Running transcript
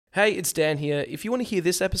Hey, it's Dan here. If you want to hear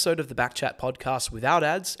this episode of the Backchat podcast without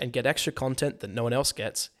ads and get extra content that no one else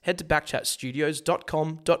gets, head to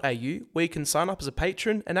backchatstudios.com.au where you can sign up as a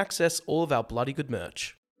patron and access all of our bloody good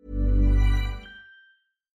merch.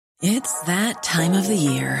 It's that time of the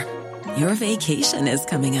year. Your vacation is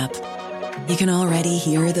coming up. You can already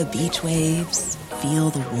hear the beach waves, feel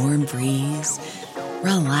the warm breeze,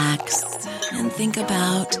 relax, and think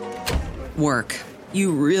about work.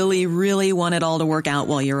 You really, really want it all to work out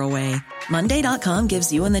while you're away. Monday.com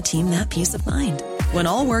gives you and the team that peace of mind. When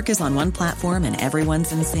all work is on one platform and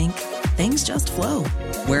everyone's in sync, things just flow.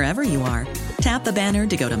 Wherever you are, tap the banner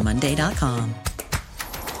to go to Monday.com.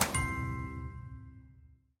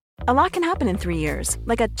 A lot can happen in 3 years,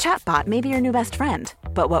 like a chatbot may be your new best friend.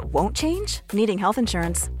 But what won't change? Needing health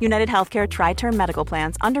insurance. United Healthcare Tri-Term Medical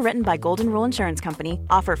Plans, underwritten by Golden Rule Insurance Company,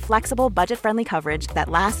 offer flexible, budget-friendly coverage that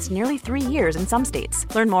lasts nearly 3 years in some states.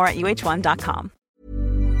 Learn more at uh1.com.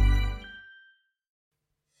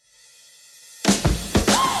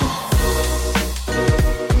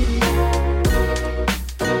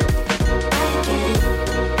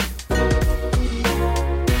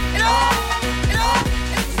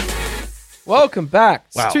 Welcome back.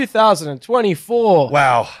 It's Wow. 2024.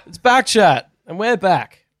 Wow. It's Backchat, and we're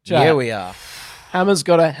back. Chat. Yeah, we are. Hammer's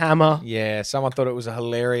got a hammer. Yeah, someone thought it was a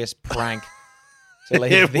hilarious prank. To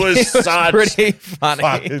leave It was such pretty funny.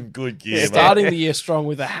 fucking good gear, mate. Starting the year strong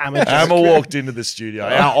with a hammer. Hammer walked into the studio,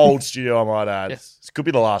 our old studio, I might add. Yes. This could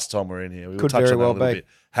be the last time we're in here. We will Could touch very on that well a little be. bit.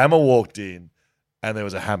 Hammer walked in, and there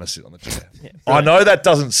was a hammer sitting on the chair. I know that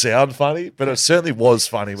doesn't sound funny, but it certainly was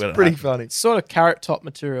funny when it Pretty happened. funny. It's sort of carrot top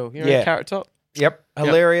material. You know Yeah. carrot top? Yep,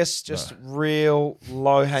 hilarious. Just real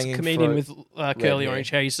low hanging. It's a comedian with curly hair. orange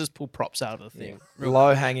hair. He just pull props out of the thing.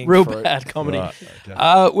 Low hanging. Real bad comedy. Right,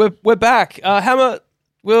 okay. We're back. Hammer.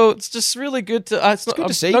 Well, it's just really good to. It's good to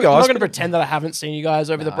I'm see you not, guys. I'm not going to pretend that I haven't seen you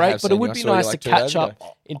guys over the I break, have but it seen would you. I be saw you nice like to 2 days catch up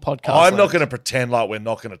ago. in podcast. I'm not land. going to pretend like we're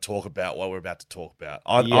not going to talk about what we're about to talk about.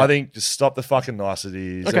 Yeah. I think just stop the fucking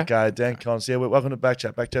niceties. Okay. Okay, Dan Cons. Yeah, welcome to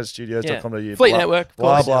Backchat, backchatstudios.com.au. Fleet blah, Network,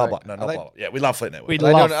 Blah, of blah, course. blah. No, Are they- blah, blah. Yeah, we love Fleet Network. We Are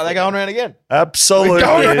they, love doing, are they going around again? Absolutely. We're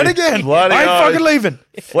going around again. Bloody I ain't oath. fucking leaving.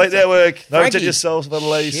 Fleet Network. Frankie. Novated yourself for the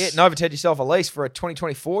lease. Shit, Novated yourself a lease for a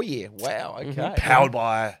 2024 year. Wow. Okay. Powered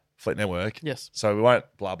by Fleet Network. Yes. So we won't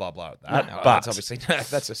blah, blah, blah with that. No, but that's obviously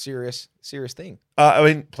that's a serious thing. I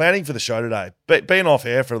mean, planning for the show today, but being off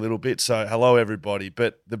air for a little bit. So hello, everybody.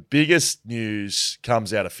 But the biggest news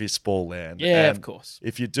comes out of Fistball land. Yeah, And of course.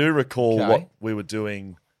 If you do recall Okay. what we were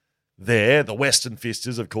doing there, the Western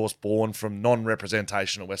Fisters, of course, born from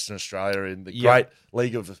non-representation of Western Australia in the Yep. great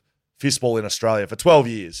league of fistball in Australia for 12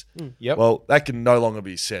 years. Yep. Well, that can no longer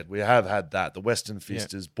be said. We have had that. The Western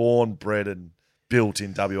Fisters, born, bred, and built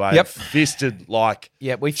in WA, Yep. fisted like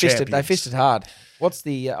Yeah, we fisted. They champions. fisted hard. What's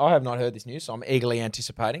the? I have not heard this news, so I'm eagerly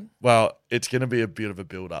anticipating. Well, it's going to be a bit of a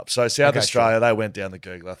build-up. So South Okay, Australia, they went down the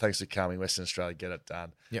Googler. Thanks for coming. Western Australia, get it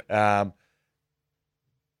done. Yep.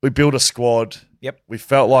 We built a squad. Yep. We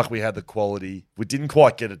felt like we had the quality. We didn't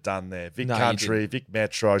quite get it done there. Vic No, you Country, Vic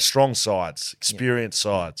Metro, strong sides, experienced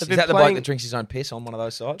sides. Is been that the playing- bloke that drinks his own piss on one of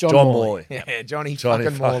those sites? John John Morley. Morley. Yeah, Johnny Johnny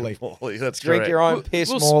fucking Morley. Morley. That's Drink correct. your own piss,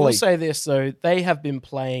 We'll Morley. say this though: they have been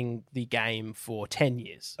playing the game for 10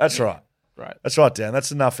 years. That's right. Right. That's right, Dan.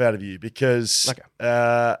 That's enough out of you because Okay.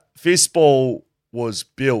 Fistball was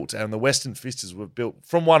built and the Western Fisters were built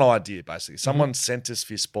from one idea, basically. Someone sent us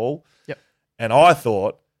Fistball. Yep. And I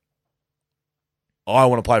thought, I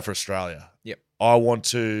want to play for Australia. Yep. I want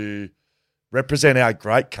to represent our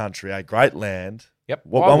great country, our great land. Yep.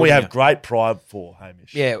 One Why we wouldn't have you? great pride for,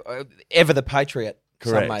 Hamish. Yeah, ever the patriot.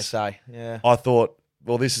 Correct. Some may say. Yeah. I thought,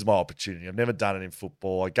 well, this is my opportunity. I've never done it in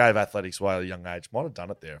football. I gave athletics away at a young age. Might have done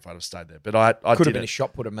it there if I'd have stayed there. But I Could have didn't. been a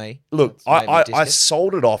shot put at me. Look, That's maybe I dissed it.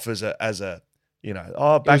 sold it off as a you know,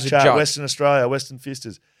 was a Backchat, joke. Western Australia, Western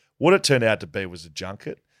Fisters. What it turned out to be was a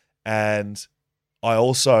junket. And I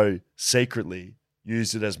also secretly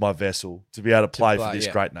used it as my vessel to be able to play for this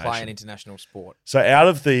great nation. Play an international sport. So out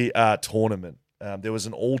of the tournament, there was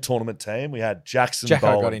an all-tournament team. We had Jackson Jacko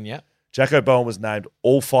Bowen. got in, yeah. Jacko Bowen was named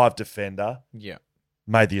all-5 defender, Yeah.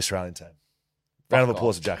 made the Australian team. Round of Fuck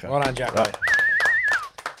applause off. to Jacko. Well done, Jacko. Right.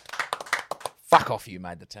 Fuck off, you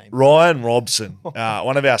made the team. Ryan Robson,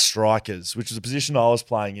 one of our strikers, which was a position I was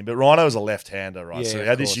playing in, but Rhino was a left-hander, right? Yeah, so he of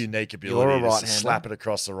had this course. unique You're ability a to right-hander. slap it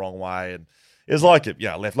across the wrong way, and it was like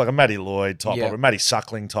like a Matty Lloyd type, Yeah. Matty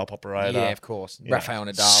Suckling type operator. Yeah, of course. You know, Rafael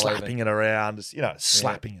Nadal. slapping it around, just,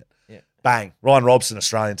 slapping it. Yeah. Bang, Ryan Robson,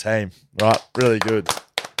 Australian team, right? Really good.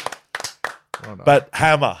 But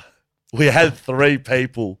Hammer, we had 3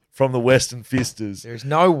 people from the Western Fisters There's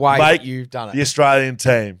no way Mate, that you've done it. the Australian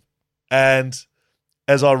team. And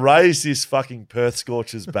as I raise this fucking Perth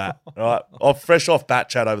Scorchers bat, right? I'm fresh off bat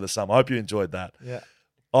chat over the summer. I hope you enjoyed that. Yeah.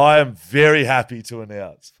 I am very happy to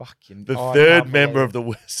announce Fucking the third member of the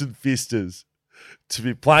Western Fisters to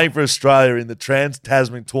be playing for Australia in the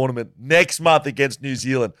Trans-Tasman tournament next month against New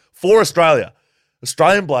Zealand for Australia.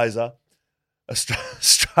 Australian blazer,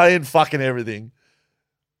 Australian fucking everything,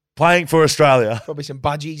 playing for Australia. Probably some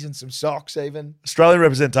budgies and some socks even. Australian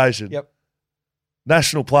representation. Yep.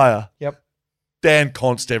 National player. Yep. Dan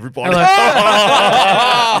Const, everybody.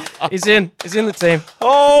 He's in the team.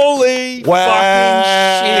 Holy Wow.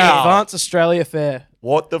 fucking shit. Advanced Australia fair.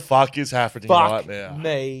 What the fuck is happening right now?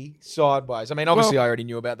 Me sideways. I mean, obviously, I already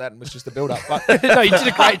knew about that and was just the build-up. But No, you did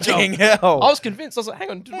a great job. fucking hell. I was convinced. I was like, hang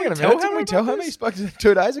on, did Hang on a tell minute. him Didn't we about tell him? this? He spoke to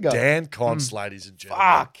 2 days ago. Dan Const, ladies and gentlemen,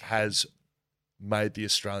 Fuck. has made the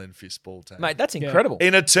Australian fistball team. Mate, that's incredible.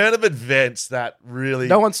 In a turn of events that really...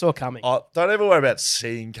 No one saw coming. Don't ever worry about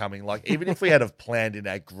seeing coming. Like, even if we had have planned in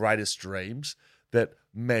our greatest dreams that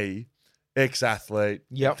me, ex-athlete,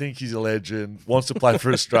 Yep. think he's a legend, wants to play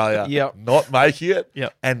for Australia, Yep. not making it,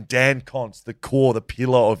 Yep. and Dan Const, the core, the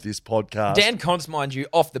pillar of this podcast. Dan Const, mind you,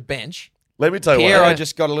 off the bench. let me tell you Pierre, what I happened.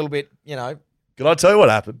 just got a little bit, Can I tell you what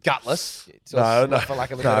happened? gutless. No, For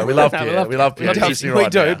lack of a no, better we word. love No, we Pierre. love We love Pierre. Pierre. We He's do, listening we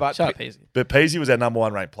right do, now. but Shut up, Peasy. But Peasy was our number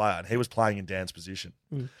one ranked player, and he was playing in Dan's position.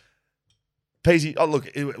 Peasy, look,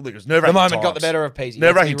 it was nerve-wracking the moment times. got the better of Peasy.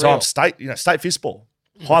 Nerve-wracking Let's be real. times. State fistball,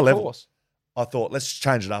 high level. course. I thought, let's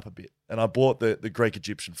change it up a bit. And I bought the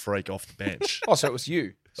Greek-Egyptian freak off the bench. Oh, so it was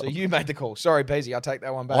you. So you made the call. Sorry, Peasy, I'll take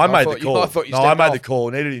that one back. I made thought the call. I thought you I stepped made off. the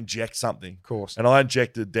call. Needed to inject something. Of course. And I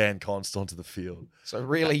injected Dan Const onto the field. So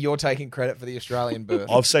really, you're taking credit for the Australian birth.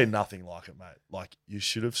 I've seen nothing like it, mate. Like, you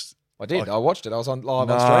should have... I did. like- I watched it. I was on live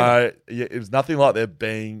on stream. No, yeah, it was nothing like there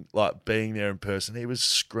being there in person. He was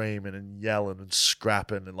screaming and yelling and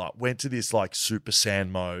scrapping and went to this Super Saiyan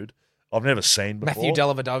mode I've never seen before. Matthew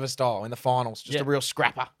Dellavedova style in the finals. Just a real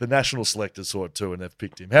scrapper. The national selectors saw it too and they've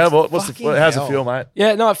picked him. How's it feel, mate?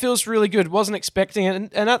 Yeah, no, it feels really good. Wasn't expecting it.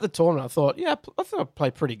 And at the tournament, I thought, I thought I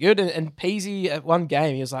played pretty good. And Peasy, at one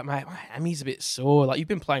game, he was like, mate, my hammy's a bit sore. Like, you've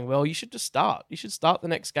been playing well. You should just start. You should start the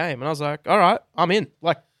next game. And I was like, all right, I'm in.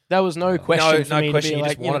 Like, there was no question for no me question. to be You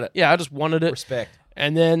like, just wanted it. Yeah, I just wanted it. Respect.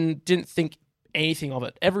 And then didn't think anything of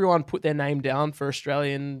it. Everyone put their name down for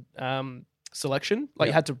Australian selection. Like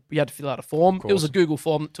you had to fill out a form. It was a Google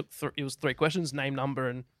form that took it was 3 questions: name, number,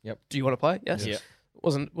 and do you want to play? Yes. Yeah.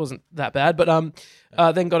 Wasn't that bad. But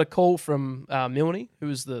then got a call from Milne, who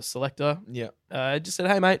was the selector. Yeah. Just said,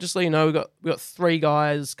 hey mate, just so you know, we got 3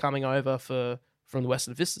 guys coming over from the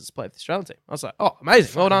Western Vistas to play for the Australian team. I was like, oh,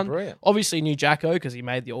 amazing, well done. Brilliant. Obviously knew Jacko because he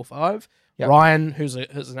made the All 5. Yep. Ryan, who's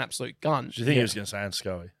an absolute gun. Do you think he was going to say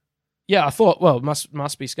Anscoey? Yeah, I thought, well, it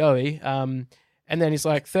must be Scully. And then he's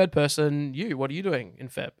like, third person, what are you doing in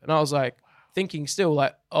Feb? And I was like, thinking still,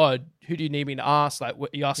 like, oh, who do you need me to ask? Like,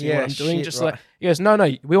 what, you asking what I'm doing? shit, Just right. like, he goes, no,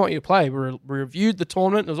 we want you to play. We reviewed the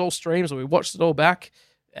tournament. It was all streams, so we watched it all back.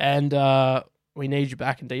 And we need you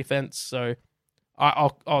back in defense. So I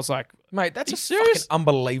was like, Mate, that's Are a you serious? fucking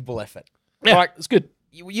unbelievable effort. yeah, Like, it's good.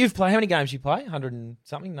 You've played, how many games you play? 100 and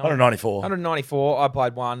something? No. 194. 194. I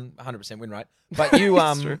played one, 100% win rate. But you,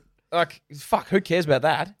 true. like, fuck, who cares about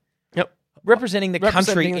that? Yep. Representing the country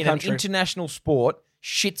Representing the in country. an international sport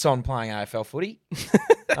shits on playing AFL footy,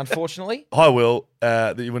 unfortunately. Hi, Will. You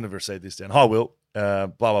wouldn't have received this, Dan. Hi, Will. Blah,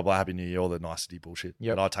 blah, blah. Happy New Year. All the nicety bullshit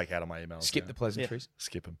Yep. that I take out of my emails. Skip now. the pleasantries.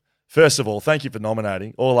 Skip them. First of all, thank you for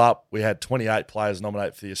nominating. All up, we had 28 players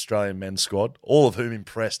nominate for the Australian men's squad, all of whom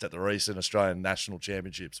impressed at the recent Australian National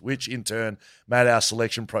Championships, which in turn made our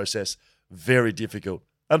selection process very difficult.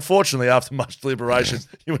 Unfortunately, after much deliberation,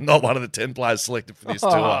 you were not one of the 10 players selected for this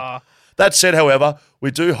tour. That said, however, we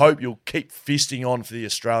do hope you'll keep fisting on for the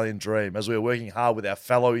Australian dream as we are working hard with our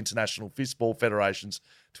fellow international fistball federations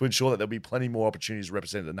to ensure that there'll be plenty more opportunities to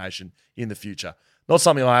represent the nation in the future. Not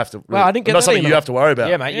something I have to. Well, I didn't get not that something you email. have to worry about.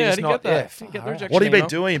 Yeah, mate. Yeah, You're I just didn't not. get that. Yeah, Didn't get the rejection What have you been email.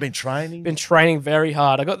 doing? You've been training. Been training very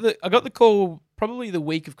hard. I got the call probably the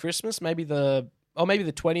week of Christmas, maybe the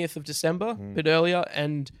 20th of December, a bit earlier,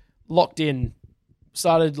 and locked in.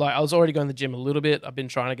 Started I was already going to the gym a little bit. I've been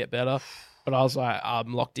trying to get better, but I was like,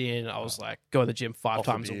 I'm locked in. I was like going to the gym 5 Off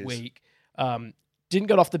the times a beers. week. Didn't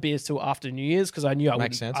get off the beers till after New Year's because I knew I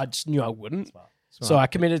Makes wouldn't. sense. I just knew I wouldn't. So I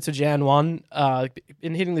committed to Jan 1,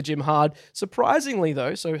 been hitting the gym hard. Surprisingly,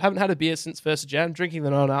 though, so haven't had a beer since 1st of Jan, drinking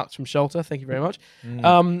the 9 Arts from Shelter. Thank you very much.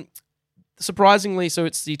 Surprisingly, so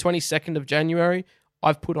it's the 22nd of January,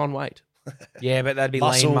 I've put on weight. Yeah, but that'd be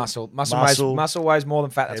Muscle. lean muscle. Muscle weighs more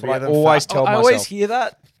than fat. That's Heavier what I than always fat. tell I myself. always hear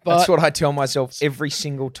that, but That's what I tell myself every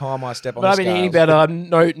single time I step on but the I've been scales. eating better.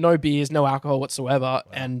 No beers, no alcohol whatsoever,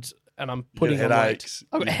 and I'm putting on weight. headaches.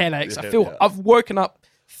 I've got headaches. Yeah, I feel yeah. I've woken up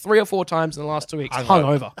 3 or 4 times in the last 2 weeks,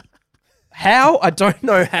 hungover. How? I don't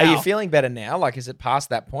know how. Are you feeling better now? Like, is it past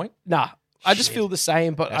that point? Nah, I just feel the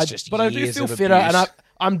same, but That's just I do years feel of fitter, abuse. and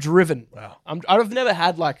I'm driven. Wow. I've never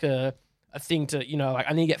had like a thing to, like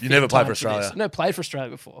I need to get. You fit never in played time for Australia? this. No, played for Australia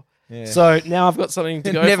before. Yeah. So now I've got something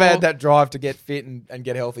to go Never for. had that drive to get fit and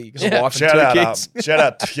get healthy. Got a Yeah. wife and Shout 2 out, kids. shout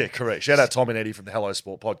out, yeah, correct. Shout out Tom and Eddie from the Hello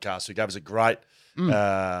Sport podcast who gave us a great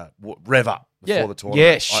rev up before Yeah. the tournament.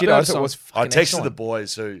 Yeah, shit. I thought it was I fucking texted excellent. the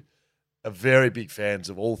boys who are very big fans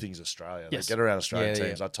of all things Australia. Yes. They get around Australian Yeah,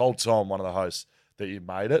 teams. yeah. I told Tom, one of the hosts, that you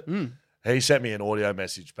made it. He sent me an audio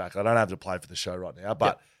message back. I don't have to play for the show right now,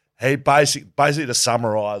 but he basically to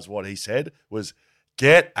summarise what he said was,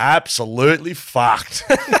 get absolutely fucked.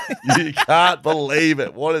 You can't believe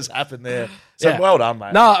it. What has happened there? So Yeah. well done,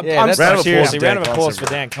 mate. No, Yeah, I'm that's round of seriously, applause, round of Dan applause Constant.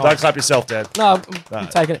 for Dan Don't Constant. clap yourself, Dan. No, I'm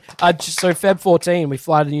taking it. So Feb 14, we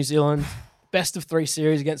fly to New Zealand. Best of 3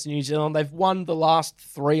 series against New Zealand. They've won the last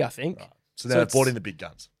 3, I think. So now they've it's- bought in the big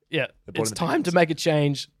guns. Yeah, brought it's in the time to big make a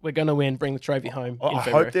change. We're going to win. Bring the trophy home. in I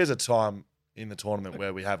February. hope there's a time in the tournament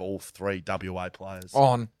where we have all 3 WA players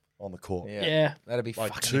On. on the court. Yeah. Yeah. That'd be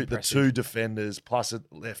Like fucking the impressive. 2 defenders plus a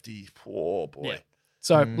lefty. Oh, boy. Yeah.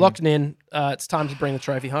 So locked in. It's time to bring the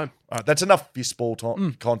trophy home. All right, that's enough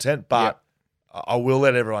fistball content, but I will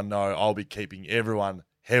let everyone know I'll be keeping everyone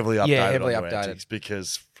heavily updated heavily on your updated. antics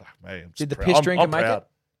because, fuck me, I'm Did just the proud. piss I'm drinker make proud. it?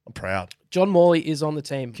 I'm proud. John Morley is on the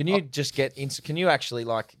team. Can you just can you actually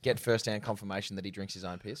like get first-hand confirmation that he drinks his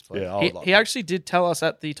own piss, please? Yeah, He actually did tell us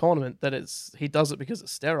at the tournament that he does it because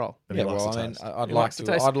it's sterile. And he Yeah, likes well, the I mean, taste. I'd He like likes the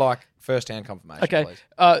to. taste. I'd like first-hand confirmation, Okay.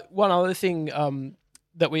 please. One other thing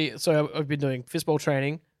so I've been doing fistball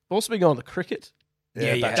training. I've also been going to cricket.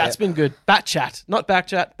 Yeah, yeah. That's been good. Bat chat, not back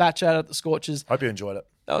chat. Bat chat at the Scorchers. Hope you enjoyed it.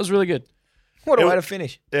 That was really good. What a It way wa- to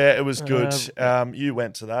finish. Yeah, it was good. You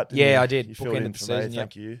went to that, didn't you? Yeah, I did. You Book filled end in of for the season, me. yeah.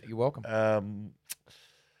 Thank you. You're welcome.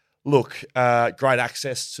 Look, great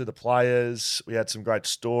access to the players. We had some great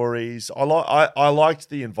stories. I liked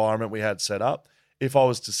the environment we had set up. If I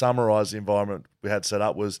was to summarise the environment we had set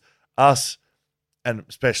up, was us, and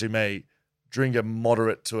especially me, drink a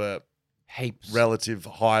moderate to a Heaps. relative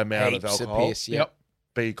high amount of Heaps of alcohol. piss, yep.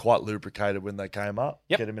 Be quite lubricated when they came up.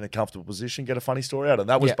 Yep. Get them in a comfortable position. Get a funny story out of them.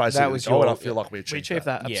 That was Yeah, basically that was the goal, and I your- feel like we We achieved, achieved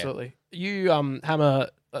that Yeah. absolutely. You Hammer.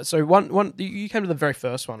 So one you came to the very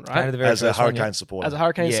first one, Came to right? the very As a first one, Hurricane yeah. supporter. As a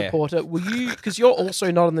Hurricane Yeah. supporter, were you? Because you're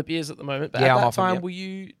also not on the beers at the moment. But Yeah, at I'm that off 'em, time, yeah. were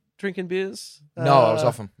you drinking beers? No, I was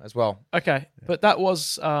off them as well. Okay, but that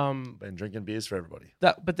was Been drinking beers for everybody.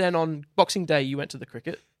 that. But then on Boxing Day, you went to the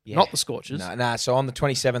cricket, Yeah. not the Scorchers, No. So on the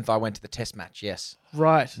 27th, I went to the test match. Yes.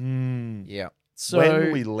 right? Yeah. So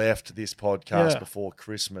When we left this podcast Yeah. before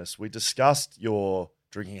Christmas, we discussed your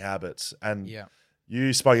drinking habits, and Yeah.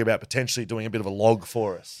 you spoke about potentially doing a bit of a log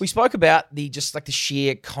for us. We spoke about the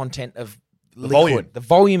sheer content of liquid, volume. the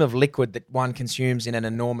volume of liquid that one consumes in an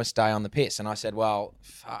enormous day on the piss. And I said, well,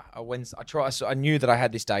 I knew that I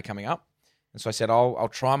had this day coming up, and so I said, I'll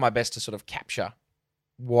try my best to sort of capture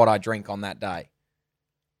what I drink on that day.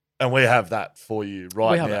 And we have that for you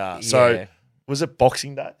right We have now. it. So, Yeah. was it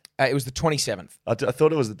Boxing Day? It was the 27th. I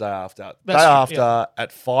thought it was the day after. That's Day true, after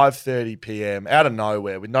at 5:30 p.m. out of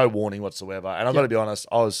nowhere with no warning whatsoever. And I've got to be honest,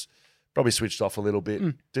 I was probably switched off a little bit.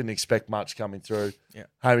 Didn't expect much coming through. Yeah.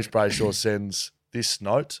 Hamish Brayshaw sends this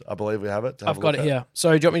note. I believe we have it. to have I've a got look it at. here.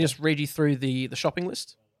 So do you want me to just read you through the shopping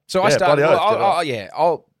list? So I Yeah, started. bloody oath, get it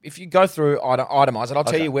I'll if you go through itemize it, I'll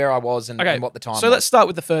tell Okay. you where I was and, Okay, and what the time. So was. let's start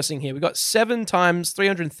with the first thing here. We got 7 times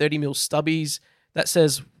 330 ml stubbies. That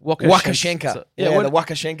says Wakashenka. So- Yeah, what- the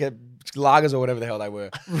Wakashenka lagers or whatever the hell they were.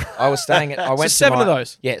 I was staying at. I went to 7 of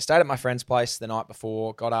those. Yeah, stayed at my friend's place the night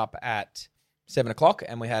before. Got up at 7:00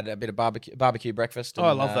 and we had a bit of barbecue breakfast. Oh, I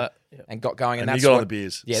and, love that. Yeah. And got going. And that's you got on what- the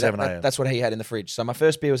beers, Yeah, 7 a.m. that's what he had in the fridge. So my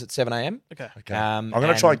first beer was at 7 a.m. Okay. Okay. I'm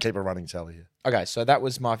going to try and keep a running tally here. Okay, so that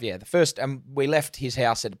was the first. And we left his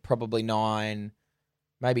house at probably 9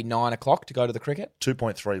 o'clock to go to the cricket.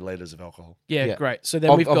 2.3 litres of alcohol. Yeah, Yeah. great. So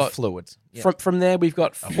then Of- we've of got fluids. Yeah. from there we've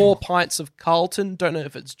got 4 pints of Carlton. Don't know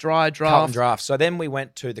if it's dry draft. Carlton draft. So then we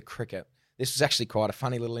went to the cricket. This was actually quite a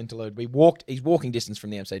funny little interlude. He's walking distance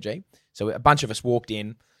from the MCG. So a bunch of us walked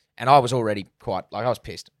in, and I was already I was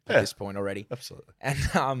pissed at this point already. Absolutely.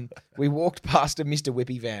 And we walked past a Mr.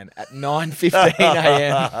 Whippy van at 9:15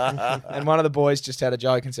 a.m. and one of the boys just had a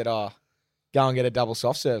joke and said, "Oh, go and get a double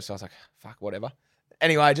soft serve." So I was like, "Fuck, whatever."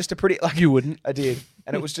 Anyway, just a pretty like You wouldn't. I did,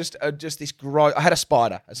 and it was just this gross. I had a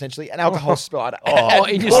spider, essentially, an alcohol spider. Oh,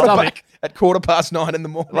 in your Quarter stomach. at 9:15 in the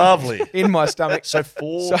morning. Lovely. In my stomach. So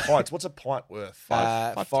 4 pints. What's a pint worth?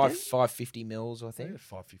 five 550 mils, I think.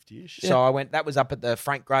 550-ish. So I went. That was up at the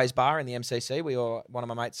Frank Gray's bar in the MCC. We were one of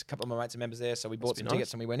my mates, a couple of my mates are members there. So we bought some nice.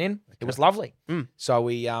 tickets and we went in. It was lovely. So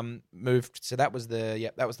we moved. So that was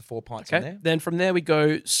the 4 pints in Okay. there. Then from there we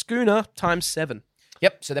go schooner times 7.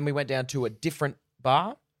 Yep. So then we went down to a different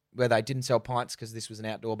bar where they didn't sell pints because this was an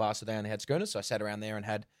outdoor bar, so they only had schooners. So I sat around there and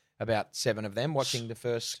had about 7 of them watching the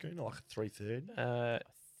first. Schooner like a 330. I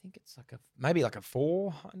think it's like maybe like a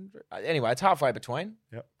 400. Anyway, it's halfway between.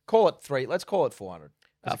 Yep. Call it 3. Let's call it 400.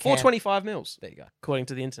 425 mils, There you go. according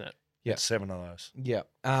to the internet. Yeah. 7 of those. Yeah.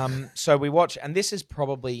 So we watch, and this is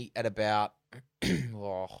probably at about.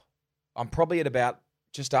 I'm probably at about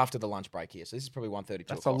just after the lunch break here. So this is probably 1:30.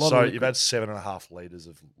 That's 2 a o'clock. lot So of you've had 7.5 litres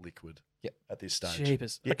of liquid Yep. at this stage.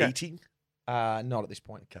 Jeepers. You're Okay. eating? Not at this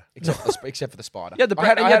point. Okay. except for the spider. Yeah, the I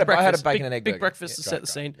had you had a breakfast. bacon big, and egg big burger. breakfast Yeah, to set the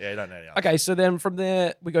scene. Yeah, you don't need Okay, so then from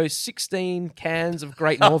there we go 16 cans of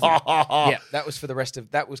Great Northern. Yeah, that was for the rest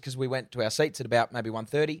of that was because we went to our seats at about maybe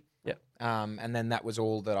 1:30. Yep. And then that was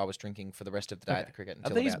all that I was drinking for the rest of the day at the cricket. Are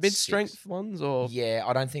Until these about mid-strength 6. ones or? Yeah,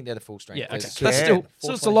 I don't think they're the full strength. Yeah, They're okay. the So that's super- still,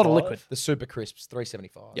 so it's a lot of 425? liquid. the super crisps,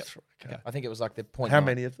 375. Yep. Okay. I think it was like the point. How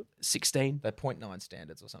many of them? 16. They're 0.9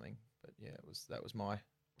 standards or something. But yeah, that was my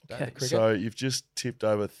day Okay. at the cricket. So you've just tipped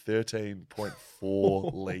over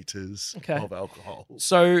 13.4 litres Okay. of alcohol.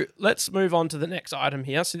 So let's move on to the next item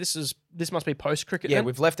here. So this must be post-cricket yeah, then?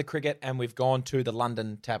 we've left the cricket and we've gone to the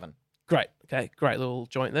London Tavern. Great. Okay, great little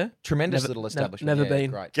joint there. Tremendous Never- little never- establishment. never Yeah,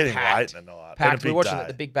 been. great. Getting Packed. late in the night. Packed. Been a We're big watching day. it.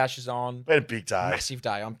 The Big Bash is on. Been a big day. Massive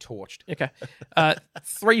day. I'm torched. Okay.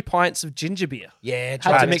 3 pints of ginger beer. Yeah, Had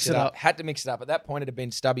tried to mix it up. Had to mix it up. At that point, it had been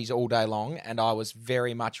Stubbies all day long, and I was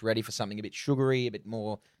very much ready for something a bit sugary, a bit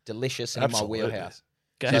more delicious, and Absolutely. in my wheelhouse.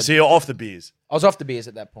 Okay. So you're off the beers. I was off the beers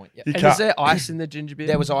at that point. Yep. You And can't- is there ice in the ginger beer?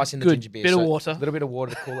 There was ice in the Good. ginger beer. Bit of so water. A little bit of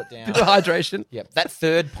water to cool it down. Bit of hydration. Yep. That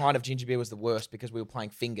third pint of ginger beer was the worst because we were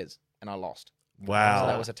playing fingers, and I lost. Wow. So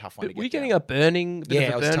that was a tough one to Were you get getting down. a burning, bit Yeah, of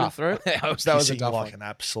it a was burning tough. throat? that was a Pissing tough like one. an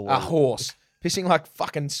absolute. A horse. Pissing like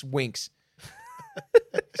fucking Winks.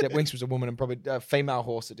 Except Winks was a woman and probably a female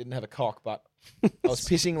horse that didn't have a cock, but I was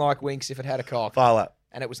pissing like Winks if it had a cock, Fire lap.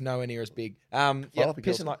 and it was nowhere near as big. Philip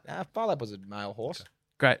Pissing like Philip was a male horse.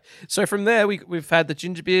 Great. So from there, we've had the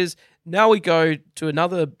ginger beers. Now we go to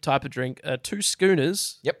another type of drink, 2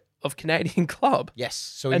 schooners Yep. of Canadian Club. Yes.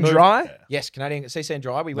 So we And moved- dry? Yes, Canadian CC and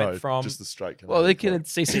dry. We went No, from just the straight. Well, they Canadian can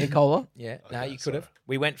CC and cola. yeah. No, Okay, you could have.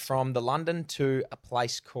 We went from the London to a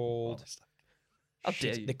place called How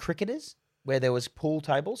dare you? the Cricketers, where there was pool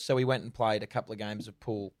tables. So we went and played a couple of games of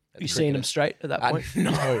pool. at the You seen them Cricketers. straight at that point?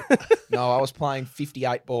 No, I was playing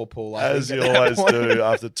 58 ball pool. I As think, you at that always point. do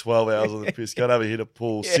after 12 hours on the piss. Go and have a hit of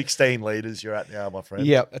pool. 16 litres you're at now, my friend.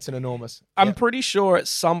 Yeah, that's an enormous. I'm yeah. pretty sure at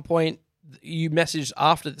some point you messaged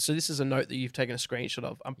after. So this is a note that you've taken a screenshot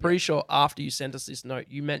of. I'm pretty sure after you sent us this note,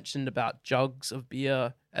 you mentioned about jugs of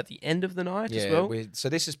beer at the end of the night as well. So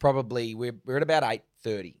this is probably we're at about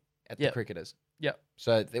 8:30 at the Yep. Cricketers. Yep.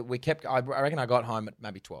 So we kept. I reckon I got home at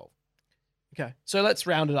maybe 12. Okay. So let's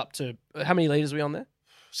round it up to how many liters are we on there?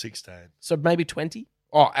 16. So maybe 20.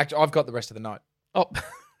 Oh, actually, I've got the rest of the note. Oh,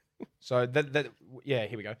 So yeah,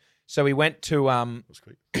 here we go. So we went to That was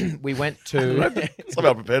quick. we went to Something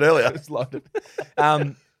I prepared earlier. It's loaded.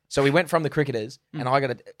 So we went from the Cricketers, and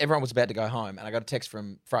everyone was about to go home, and I got a text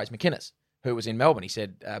from Fraser McInnes, who was in Melbourne. He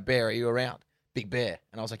said, "Bear, are you around? Big Bear."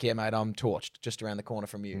 And I was like, "Yeah, mate, I'm torched just around the corner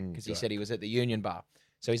from you," because he said he was at the Union Bar.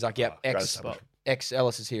 So he's like, "Yep, great ex establishment.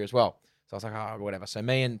 Ellis is here as well." So I was like, "Oh, whatever." So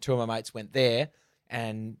me and 2 of my mates went there,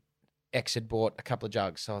 and X had bought a couple of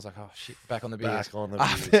jugs. So I was like, "Oh shit, back on the beers." Back on the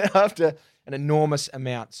beers. After an enormous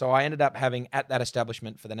amount. So I ended up having at that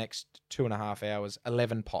establishment for the next 2.5 hours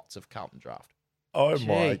 11 pots of Carlton Draft. Oh, Gee.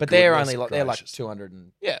 my But they're goodness only like they're like gracious. 200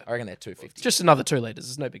 and Yeah. I reckon they're 250. just another 2 liters.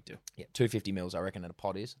 It's no big deal. yeah, 250 mils. I reckon at a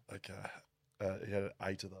pot is Okay. You had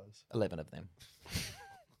 8 of those. 11 of them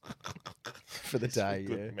for the It's a day.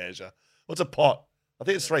 good Yeah, measure. What's a pot? I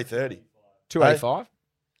think it's 330. 285.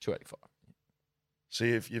 285. So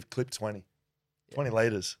you've clipped 20. 20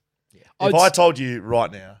 litres. Yeah. If I told you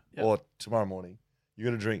right now Yep. or tomorrow morning, you're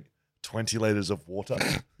going to drink 20 litres of water,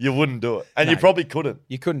 you wouldn't do it. And No. you probably couldn't.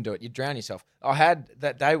 You couldn't do it. You'd drown yourself. I had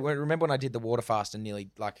that day. Remember when I did the water fast and nearly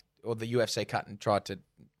or the UFC cut and tried to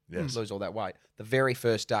Yes. lose all that weight? The very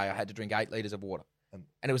first day, I had to drink 8 liters of water, and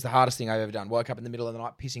it was the hardest thing I've ever done. Woke up in the middle of the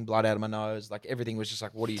night, pissing blood out of my nose. Like everything was just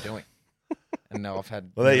like, "What are you doing?" And now I've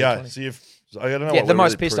had. Well, there you nearly go. 20. So I don't know Yeah, what the we're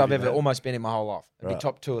most really pissed I've proving ever there. almost been in my whole life. It'd be Right.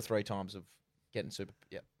 top 2 or 3 times of getting super.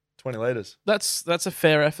 Yeah. 20 litres. That's a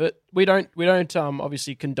fair effort. We don't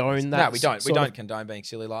obviously condone that. No, we don't. We sort don't of condone being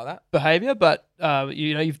silly like that. behavior, but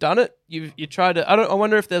you've done it. You tried to. I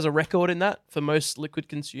wonder if there's a record in that for most liquid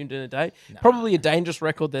consumed in a day. Probably a dangerous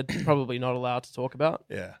record that probably not allowed to talk about,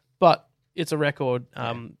 Yeah. but it's a record.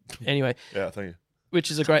 Anyway, Yeah, thank you.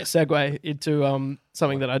 which is a great segue into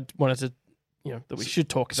something that I wanted to, that we should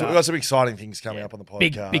talk So about. we've got some exciting things coming up on the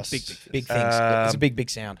Big, podcast. big Big things. It's a big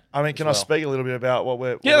sound. I mean, can I speak a little bit about what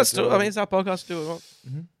we're Yeah, what we're doing? it's our podcast. Do what we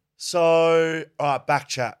want. So, all right,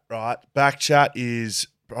 Backchat, right? Backchat is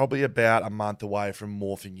probably about a month away from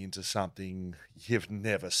morphing into something you've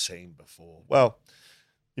never seen before. Well,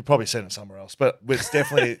 you've probably seen it somewhere else, but it's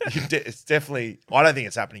definitely, I don't think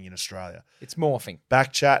it's happening in Australia. It's morphing.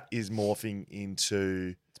 Backchat is morphing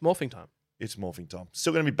into, It's morphing time. it's morphing time.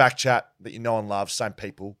 Still going to be Backchat that you know and love, same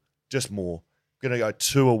people, just more. Going to go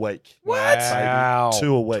 2 a week. What? baby. Wow.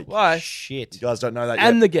 2 a week. Why? Shit. You guys don't know that yet.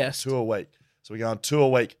 And the guest. 2 a week. So we're going 2 a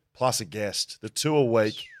week plus a guest. The 2 a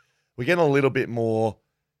week, we're getting a little bit more,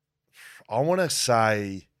 I want to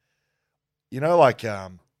say, like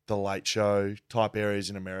the Late Show type areas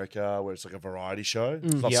in America where it's like a variety show.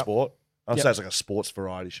 It's not Yep. sport. I'd Yep. say it's like a sports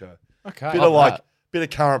variety show. Okay. Bit Love of like, that. bit of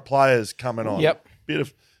current players coming on. Yep. Bit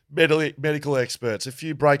of medical experts, a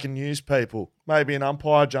few breaking news people, maybe an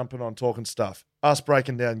umpire jumping on talking stuff. Us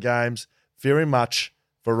breaking down games, very much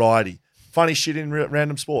variety. Funny shit in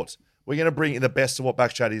random sports. We're going to bring in the best of what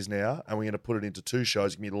Backchat is now, and we're going to put it into 2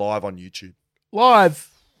 shows. It's going to be live on YouTube. Live.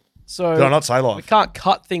 So Did I not say we live? can't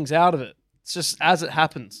cut things out of it. It's just as it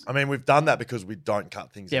happens. I mean, we've done that because we don't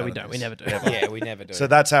cut things Yeah, out we of don't. this. We never do. Yeah, we never do. So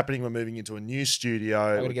that's happening. We're moving into a new studio.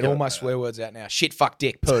 I'm going to get all my swear words out now. Shit, fuck,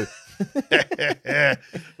 dick, poo.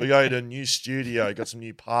 We're going to a new studio. Got some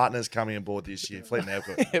new partners coming on board this year. Fleet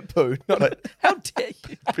Network. Poo. How dare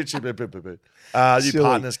you? New Silly.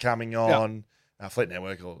 partners coming on. Fleet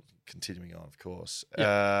Network or continuing on, of course.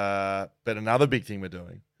 But another big thing we're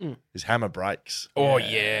doing is hammer breaks. Oh,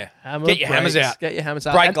 yeah. Hammer Get your hammers breaks. out. Get your hammers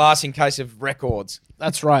out. Break And- glass in case of records.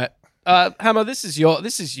 That's right. Hammer, this is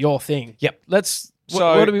your thing. Yep. Let's.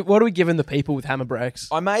 So- What are we giving the people with hammer breaks?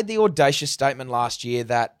 I made the audacious statement last year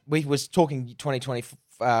that we was talking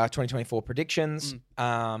 2024 predictions.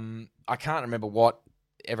 I can't remember what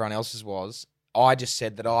everyone else's was. I just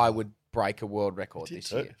said that I would break a world record Did this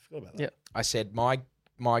too. year. Forgot about that. Yeah. I said my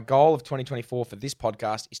goal of 2024 for this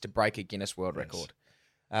podcast is to break a Guinness World Record.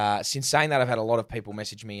 Since saying that, I've had a lot of people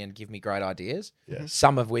message me and give me great ideas. Yes.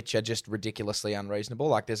 Some of which are just ridiculously unreasonable.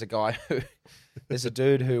 Like there's a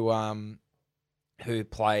dude who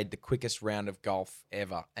played the quickest round of golf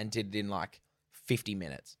ever and did it in like 50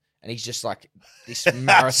 minutes. And he's just like this Sprinting.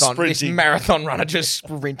 marathon runner just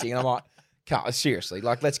sprinting. And I'm like, seriously,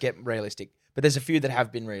 like let's get realistic. But there's a few that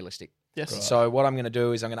have been realistic. Yes. So what I'm going to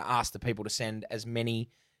do is I'm going to ask the people to send as many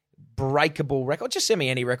breakable records. Just send me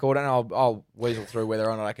any record and I'll weasel through whether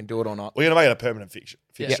or not I can do it or not. We're going to make it a permanent fixture.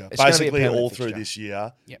 Yeah, it's gonna be a Basically, permanent all through fixture. this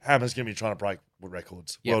year, Yep. Hammer's going to be trying to break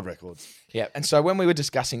records, Yep. world records. Yeah. And so when we were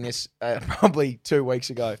discussing this probably 2 weeks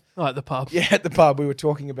ago, Like the pub. yeah, at the pub, we were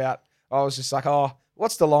talking about, I was just like, oh,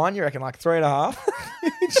 what's the line? You reckon like 3.5?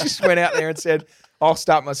 Just went out there and said, I'll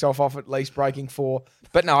start myself off at least breaking 4.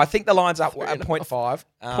 But no, I think the line's up at 0.5.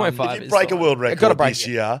 0.5. If you break a world gotta record break this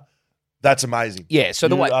it. year, that's amazing. Yeah, so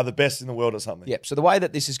the you way are the best in the world at something. Yep. So the way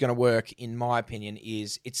that this is going to work, in my opinion,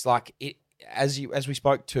 is it's like it as we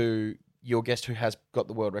spoke to your guest who has got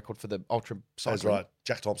the world record for the ultra That's cycling. right.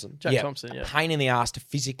 Jack Thompson. Jack Yeah. Thompson. Yeah. A pain in the ass to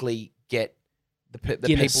physically get the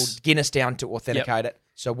Guinness. people Guinness down to authenticate it.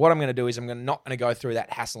 So what I'm going to do is I'm not going to go through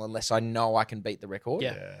that hassle unless I know I can beat the record.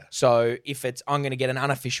 Yeah. Yeah. So if I'm going to get an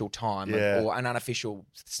unofficial time Yeah. or an unofficial,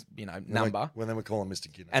 number. Then we call him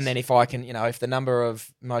Mr. Guinness. And then if I can, if the number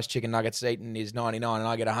of most chicken nuggets eaten is 99 and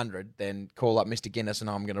I get 100, then call up Mr. Guinness and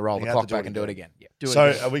I'm going to roll You the have clock to do back it and do it again. again. Yeah. Do it So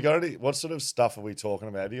again. are we going to, what sort of stuff are we talking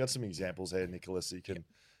about? Have you got some examples there, Nicholas? You can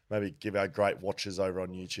maybe give our great watchers over on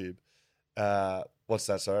YouTube. What's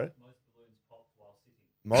that, sorry?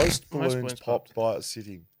 Most balloons balloons popped by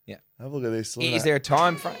sitting. Yeah. Have a look at this. Look at Is that. there a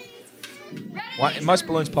time frame? Most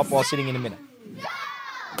balloons pop while sitting in a minute.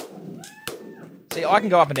 See, I can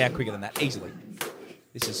go up and down quicker than that easily.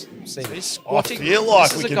 This is see He's this. squatting. I feel like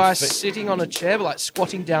this is we a can guy fit- sitting on a chair, but like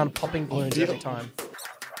squatting down, popping balloons feel- every time.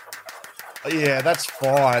 Yeah, that's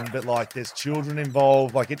fine, but like there's children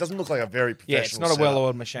involved. Like it doesn't look like a very professional Yeah, it's not a setup.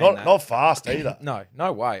 well-oiled machine. Not, no. not fast either.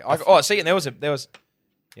 No way. See, and there was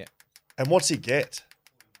And what's he get?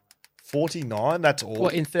 49? That's all.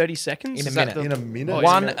 What in 30 seconds? In a Is that minute. the- In a minute? Oh,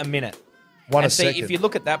 one in a minute. One And a see, second. if you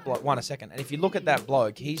look at that bloke, 1 a second, and if you look at that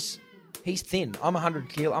bloke, he's thin. I'm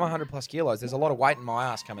 100 plus kilos. There's a lot of weight in my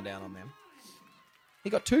ass coming down on them. He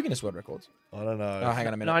got 2 Guinness World Records. I don't know. Oh, hang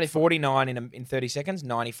on a minute. 95. 49 in 30 seconds,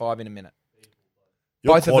 95 in a minute.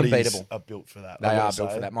 Your both of them quaddies beatable. are built for that. They I've are gotta built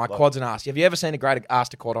say. for that. My Like, quad's an ass. Have you ever seen a great ass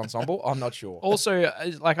to quad ensemble? I'm not sure. Also,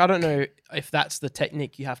 like, I don't know if that's the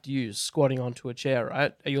technique you have to use, squatting onto a chair,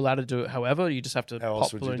 right? Are you allowed to do it however? You just have to How pop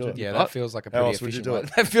else would you balloons do into it? your Yeah, butt? that feels like a How pretty else would you efficient do way.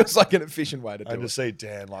 it? That feels like an efficient way to I do just it. see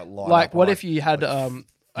Dan like line Like, up what and, if you had like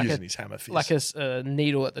using a, his hammer fist? like a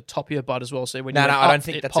needle at the top of your butt as well? So when No, you no, went I don't up,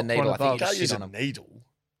 think it that's a popped needle. one I think above. you can't sit use a on 'em. needle.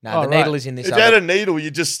 No, Oh, the right. needle is in this If you had other. a needle, you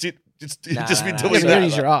just sit. You'd just be Nah, doing Yeah, but that. you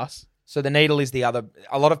use your ass. So the needle is the other.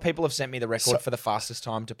 A lot of people have sent me the record So- for the fastest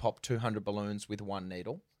time to pop 200 balloons with one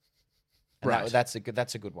needle. And Right. that's a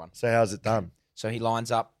good one. So how's it done? So he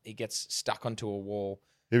lines up. He gets stuck onto a wall.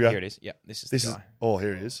 Here we go. Here it is. Yeah, this is This the is. guy. Oh,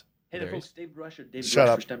 here he is. Hey There there, he folks. David Rusher, Shut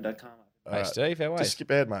up. DavidRusherSTEM.com. All Hey, right. Steve, how are Just you?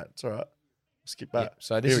 skip ahead, mate. It's all right. Skip back.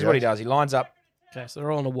 So this Here is we what he go. does. He lines up. Okay, so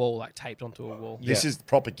they're all on a wall, like taped onto a wall. This Yeah. is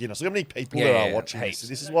proper Guinness. Look how many people Yeah, there yeah, are yeah, watching heaps. this.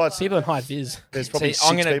 This is why it's, People in high vis. there's probably See,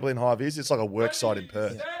 I'm 6 gonna- people in high vis. It's like a work site in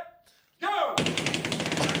Perth.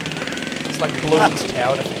 It's like balloons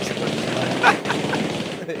tower defense.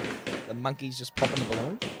 The monkey's just popping the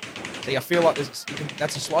balloon. See, I feel like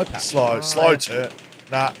that's a slow pass. Slow turn.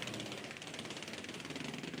 Nah.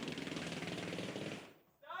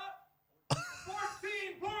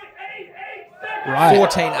 Right.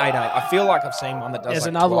 14.88. I feel like I've seen one that does There's like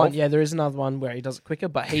another 12. one. Yeah, there is another one where he does it quicker,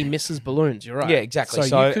 but he misses balloons. You're right. Yeah, exactly. So,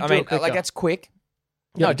 So, you could I do mean, it quicker. like that's quick.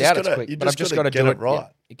 Yeah, No you doubt just it's gotta- quick, you but I've just just gotta got to do get it it right.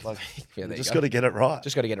 Yeah, Like, yeah, there You you just go. got to get it right.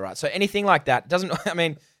 Just got to get it right. So anything like that doesn't. I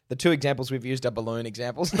mean, the 2 examples we've used are balloon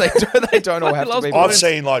examples. They don't all have to loves be. balloons. I've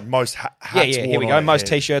seen like most Yeah, hats yeah. Here worn we on go. their Most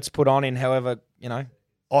head. t-shirts put on in however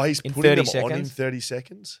Oh, he's in putting 30 them on in seconds. 30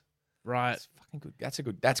 seconds. Right. Fucking good.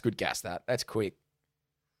 That's good gas. That's quick.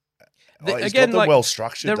 The- Oh, he's again, got them like, well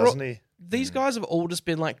structured, they're all- doesn't he? These guys have all just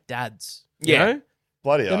been like dads. Yeah. You know?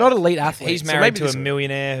 Bloody They're hell. not elite athletes. He's so married maybe to a this-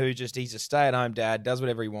 millionaire who he's a stay-at-home dad, does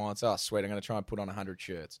whatever he wants. Oh, sweet, I'm going to try and put on 100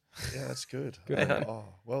 shirts. Yeah, that's good. Good. Oh,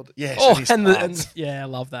 well, yeah. Oh, his and parts. yeah, I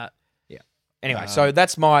love that. Anyway, so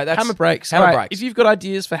that's Hammer breaks. Hammer Right. breaks. If you've got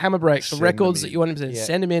ideas for hammer breaks, for Send records them that you want them to Yeah.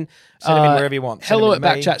 send them in. Send them in wherever you want. Send Hello them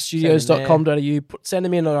at to me. backchatstudios.com.au. Send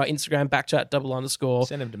them in on our Instagram, backchat_.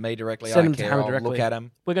 Send them to me directly. Send I them don't to care. Hammer I'll directly. look at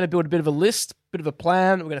them. We're going to build a bit of a list, bit of a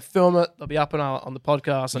plan. We're going to film it. It'll be up on the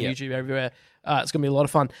podcast, on Yeah. YouTube, everywhere. It's going to be a lot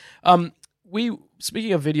of fun.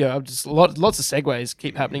 Speaking of video, just lots of segues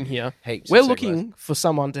keep happening here. Heaps We're of looking for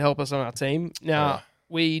someone to help us on our team. Now,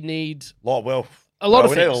 we need Lot, well, a lot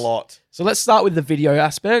of we need things. a lot. So let's start with the video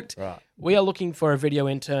aspect. Right. We are looking for a video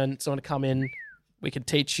intern, someone to come in. We can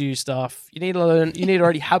teach you stuff. You need to learn. You need to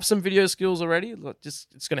already have some video skills already. Look, it's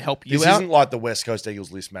going to help you This out. isn't like the West Coast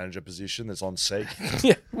Eagles list manager position that's on Seek,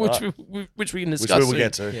 Yeah, which we can which discuss. we will soon.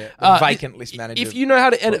 get to. Yeah. Uh, Vacant list manager. If you know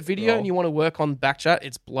how to edit video role. and you want to work on Backchat,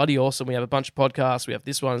 it's bloody awesome. We have a bunch of podcasts. We have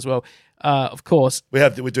this one as well. Of course. We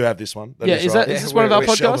do have this one. Yeah, is that- right. is this one of our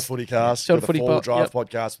We're Shell the podcasts? Footy Cast, Shell the the Footy Full Pod, Drive yep.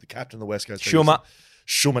 podcast with the captain of the West Coast Schumer. Eagles,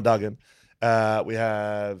 Schumer Duggan. We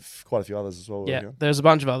have quite a few others as well. Yeah, there's a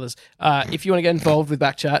bunch of others. If you want to get involved with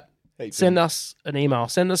Backchat, Heaps send of- us an email.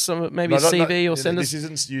 Send us some maybe No, a no, CV no, or send this us.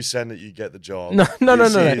 isn't you send it, you get the job. No, no,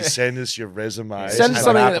 This no. is Send us your resume. Send us and something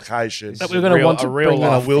an that- application. that we're going to want to bring and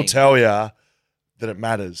I up. will tell you that it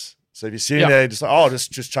matters. So if you're sitting Yeah. there and just like,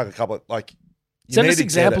 just chuck a couple of, like, you Send need us to get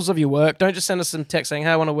examples it. of your work. Don't just send us some text saying, "Hey,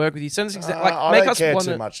 I want to work with you." Send us I make don't us care want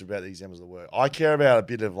too to. much about the examples of the work. I care about a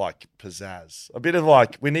bit of like pizzazz, a bit of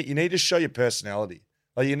like you need to show your personality.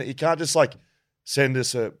 Like you can't just like send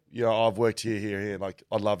us I've worked here. Like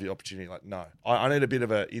I'd love your opportunity. Like no, I need a bit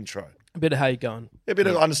of an intro, A bit of how you going. a bit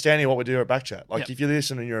of understanding of what we do at Backchat. Like Yep. if you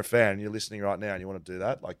listen and you're a fan, and you're listening right now, and you want to do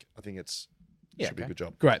that, like I think it should be a okay. good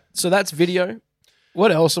job. Great. So that's video.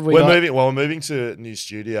 What else have we We're got? moving. Well, we're moving to a new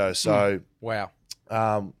studio, so. Wow.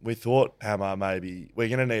 We thought, Hammer, maybe we're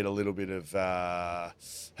going to need a little bit of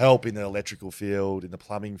help in the electrical field, in the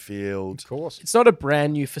plumbing field. Of course. It's not a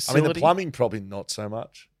brand new I facility. mean, the plumbing probably not so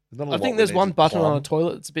much. There's not a I lot think we there's need one to button on plumb. a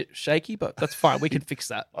toilet that's a bit shaky, but that's fine. We can fix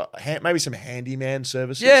that. Maybe some handyman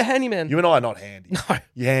services. Yeah, handyman. You and I are not handy. No.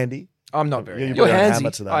 You handy? I'm not very You've handy. You're got a handsy.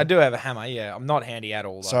 hammer today. I do have a hammer, yeah. I'm not handy at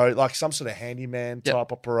all, though. So, like some sort of handyman Yep.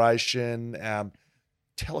 type operation,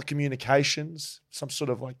 telecommunications, some sort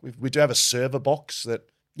of like we do have a server box that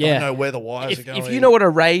Yeah. don't know where the wires are if, going. if you know what a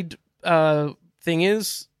RAID thing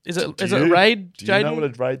is it Do it you? RAID? Do you know Jaden? what a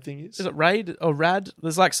RAID thing is? Is it RAID or RAD?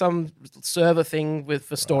 There's like some server thing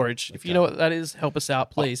for storage. If you know what that is, help us out,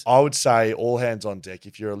 please. I would say all hands on deck.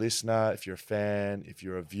 If you're a listener, if you're a fan, if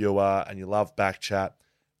you're a viewer, and you love Backchat,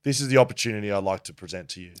 this is the opportunity I'd like to present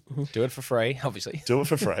to you. Do it for free, obviously. Do it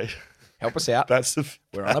for free. Help us out. That's the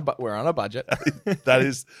We're on a budget. that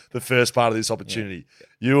is the first part of this opportunity.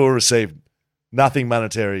 You will receive Nothing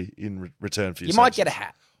monetary in return for your You might services. get a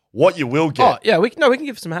hat. What you will Oh get, yeah, we can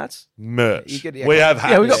give some hats. merch. You could- yeah, we okay. have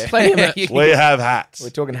hats. Yeah, we got plenty of Yeah, it. you can We get- have hats. We're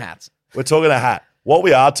talking hats. We're talking a hat. What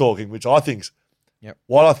we are talking, which I think's Yep.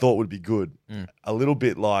 what I thought would be good, Mm. a little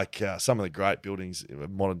bit like some of the great buildings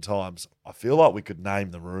in modern times. I feel like we could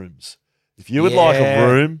name the rooms. If you would like a Yeah.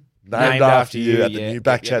 room named after you at the yeah. new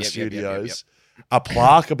Backchat Yep, yep, yep, Studios, a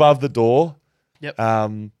plaque above the door. Yep.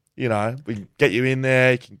 You know, we can get you in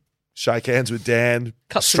there. You can shake hands with Dan,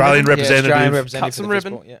 Cut some Australian ribbon. representative. Yeah, Australian representative Cut for some the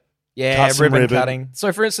ribbon. fistball, Yeah, yeah, Cut some ribbon ribbon. cutting.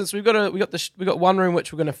 So for instance, we got one room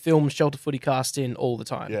which we're going to film Shelter Footy Cast in all the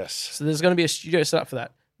time. Yes. So there's going to be a studio set up for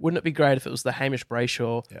that. Wouldn't it be great if it was the Hamish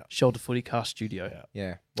Brayshaw Yeah. Shelter Footy Cast studio? Yeah.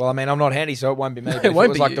 Yeah. Well, I mean, I'm not handy, so it won't be me. But It if won't it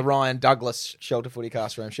was be like you. the Ryan Douglas Shelter Footy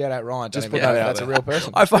Cast room. Shout out Ryan. Just Don't put even know that if out that's there. a real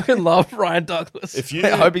person. I fucking love Ryan Douglas. If you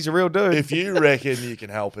I hope he's a real dude. if you reckon you can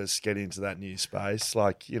help us get into that new space,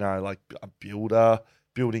 like, you know, like a builder,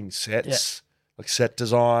 building sets, like set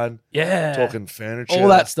design, yeah, talking furniture, all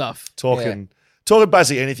that stuff. talking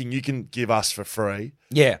basically anything you can give us for free.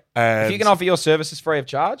 Yeah. And If you can offer your services free of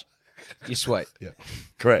charge, you're sweet. yeah,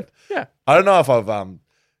 correct. Yeah. I don't know if I've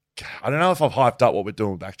hyped up what we're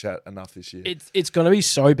doing with Backchat enough this year. It's going to be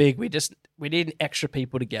so big. We need extra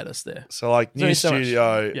people to get us there. So like There's new only so much.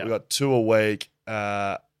 studio, Yeah. we got 2 a week.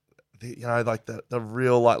 You know, like the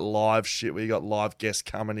real like live shit where you got live guests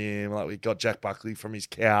coming in. Like we got Jack Buckley from his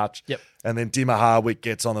couch. Yep. And then Dimmer Hardwick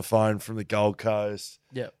gets on the phone from the Gold Coast.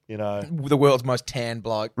 Yeah. You know, The world's most tan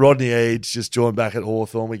bloke. Rodney Eads just joined back at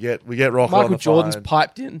Hawthorn. We get Rocco on Michael the Jordan's phone.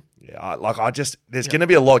 piped in. Yeah, there's going to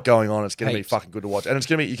be a lot going on. It's going to be Heaps. fucking good to watch, and it's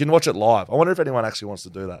going to be you can watch it live. I wonder if anyone actually wants to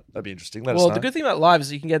do that. That'd be interesting. Let us Well, know. the good thing about live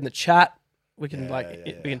is you can get in the chat. We can we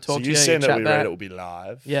Yeah. can talk so to you you. send you it, chat we back. read it. Will be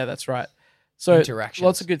live. Yeah, that's right. So Interactions.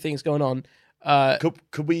 lots of good things going on.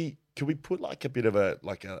 Could we put like a bit of a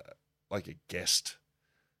guest,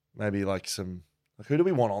 maybe like some like who do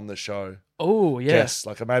we want on the show? Oh yeah, Guests,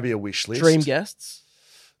 like maybe a wish list. dream guests.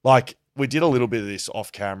 Like we did a little bit of this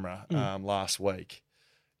off camera Mm. last week.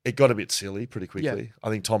 It got a bit silly pretty quickly. I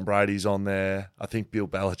think Tom Brady's on there. I think Bill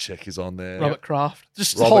Belichick is on there. Robert Kraft,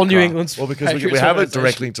 just Robert whole New Kraft. England's. Well, because we Patriots have a organization.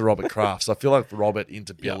 direct link to Robert Kraft. So I feel like Robert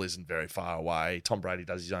into Bill Yeah. isn't very far away. Tom Brady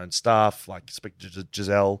does his own stuff. Like speak to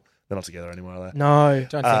Giselle. They're not together anymore, are they? No,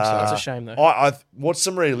 Don't think so. it's a shame though. What's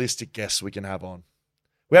some realistic guests we can have on?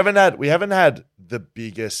 We haven't had the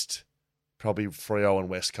biggest, probably Freo and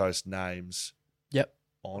West Coast names Yep,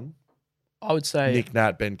 on. I would say Nick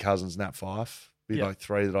Nat, Ben Cousins, Nat Fife. Be Yep. like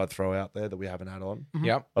 3 that I'd throw out there that we haven't had on. Mhm.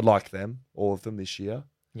 Yep. I'd like them, all of them this year.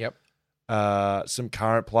 Yep. Some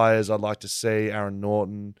current players I'd like to see: Aaron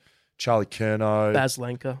Norton, Charlie Curnow, Baz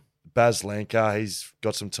Lenker. Baz Lenker. He's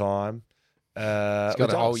got some time. He's got he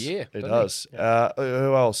a whole does. year, He doesn't does.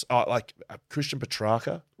 Who else? Like Christian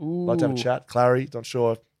Petrarca. Ooh. Like to have a chat. Clary. Not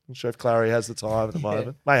sure if Clary has the time at the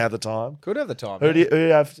moment. May have the time. Could have the time. Who do you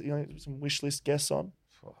have? Some wish list guests on?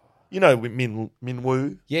 You know, Min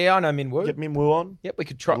Woo. Yeah, I know Min Woo. Get Min Woo on. Yep, we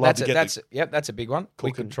could try. I'd love to That's get that's a big one.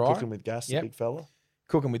 We could try Cooking with gas, Yep. the big fella.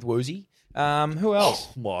 cooking with Woozy. Who else?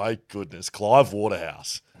 Oh my goodness, Clive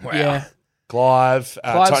Waterhouse. Wow. Yeah, Clive's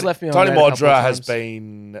left me on Tony red a couple Modra of has times.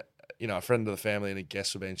 been, a friend of the family and a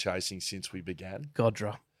guest we've been chasing since we began.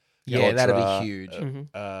 Godra. Yeah, that'd Modra, be huge.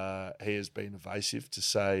 He has been evasive to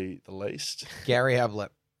say the least. Gary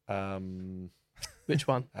Ablett. Which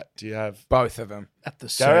one? Do you have Both of them. At the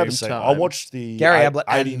Gary same Ablett? time. I watched the Gary Ablett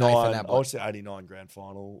and 89. Nathan I Ablett. watched the 89 grand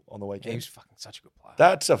final on the He weekend. was fucking such a good player.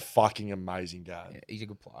 That's a fucking amazing game. Yeah, he's a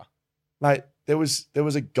good player. Mate, there was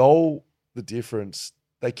a goal, the difference.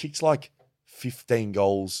 They kicked like 15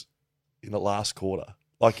 goals in the last quarter.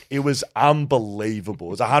 Like, it was unbelievable.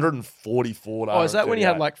 It was 144 to Oh, is that when he 138.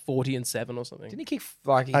 had like 40 and 7 or something? Didn't he kick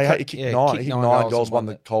like He kicked 9. He kicked 9 goals, won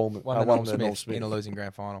the Coleman, won the won Norm the Norm Smith Smith. in a losing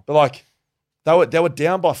grand final. But like, they were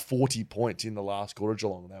down by 40 points in the last quarter,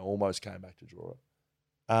 Geelong, and they almost came back to draw it.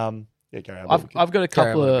 Yeah, Gary Ablett. I've got a Gary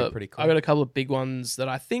couple would be of pretty cool. I've got a couple of big ones that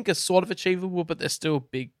I think are sort of achievable, but they're still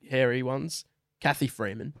big, hairy ones. Kathy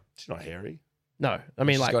Freeman. She's not hairy. No, I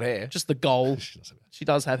mean She's like got hair. just the goal. She doesn't have She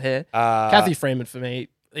does have hair. hair. Kathy Freeman for me.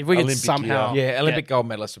 If we could Olympic somehow, Yeah, Olympic gold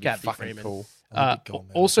medalist would be Kathy fucking Freeman. cool. Olympic gold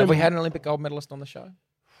medal. also Have we had an Olympic gold medalist on the show?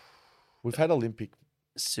 We've had Olympic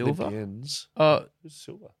silver. Olympians. Uh, Who's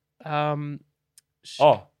silver? sh-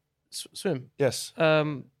 Oh, swim. yes.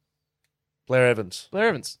 Blair Blair Evans.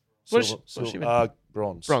 Evans. What is Silver, she- what's she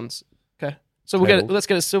bronze. Bronze. Okay, so let's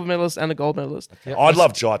get a silver medalist and a gold medalist. Yep. I'd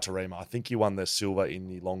love Jai Tarima. I think he won the silver in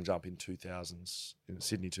the long jump in 2000s, in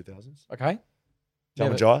Sydney 2000s. Okay.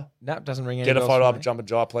 Jumping Never- Jai. That doesn't ring any Get a bells photo for up me. of Jumping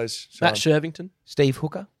Jai, please. Show Matt him. Shervington. Steve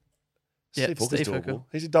Hooker. Yeah, Steve Hooker's Steve doable. Hooker.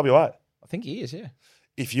 He's in WA. I think he is, yeah.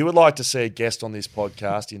 If you would like to see a guest on this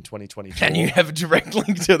podcast in 2024, And you have a direct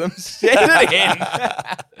link to them. Send it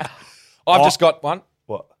in. I've just got one.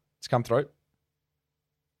 what? It's come through.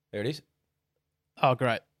 There it is. Oh,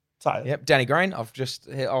 great. Say it. Yep, Danny Green. We'll be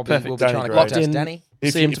Perfect. trying to Danny contact Green. Danny.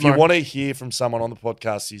 If, See him if you tomorrow. want to hear from someone on the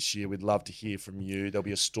podcast this year, we'd love to hear from you. There'll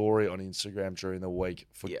be a story on Instagram during the week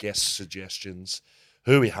for Yep. guest suggestions.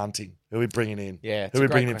 Who are we hunting? Who are we bringing in? Yeah, it's Who are a we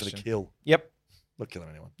great bringing in for question. the kill? Yep. Not killing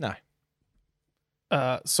anyone. No.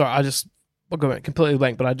 Sorry, I got completely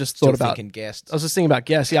blank, but I just Still thought about. thinking guests. I was just thinking about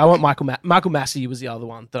guests. Yeah, I want Michael Massey was the other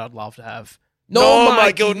one that I'd love to have. No,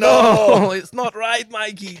 Michael, no. It's not right,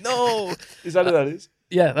 Mikey. No. Is that who that is?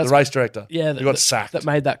 Yeah, that's The race director. yeah. Who got sacked. That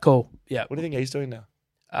made that call. Yeah. What do you think he's doing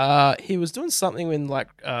now? He was doing something in like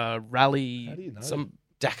rally. How do you know? Some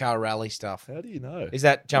Dakar rally stuff. How do you know? Is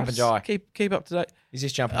that Jump and Jai? Keep up to date. Is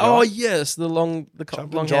this Jump and Oh Jai? yes, the long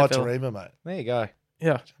Jump long and hair Jai fella. Tarima, mate. There you go.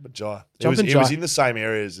 Yeah, Jump and Jai. Jump and It was Jai. in the same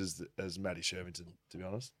areas as Matty Shervington, to be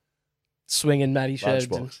honest. swinging Matty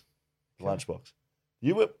Sheridan. Lunchbox.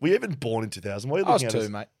 Were you even born in 2000? What are you I was looking at? 2,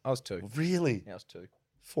 mate. I was 2. Really? Yeah, I was 2.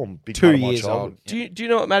 Form big 2 part of my years childhood. old. Do you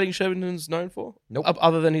know what Matty Sheridan's known for? Nope.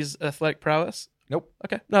 Other than his athletic prowess. Nope.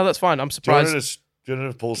 Okay, no, that's fine. I'm Do you want surprised.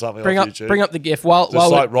 to pull something Bring off up YouTube? the GIF while Just while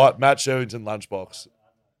like, right, Matt Shervington Lunchbox.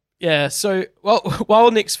 yeah. So while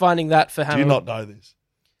Nick's finding that for Do you Hannah, not know this?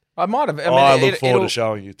 I might have. I mean, I look it- forward it'll- to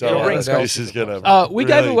showing you. it'll Don't ring worry, bells this is going we to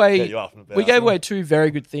gave away- get you up and about. we gave away 2 very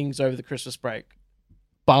good things over the Christmas break.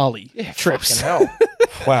 Bali trips. Fucking hell.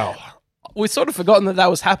 Wow. We've sort of forgotten that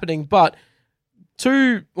was happening, but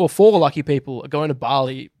 2 or 4 lucky people are going to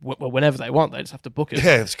Bali whenever they want. They just have to book it.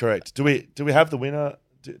 Yeah, that's correct. Do we have the winner?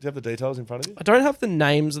 Do you have the details in front of you? I don't have the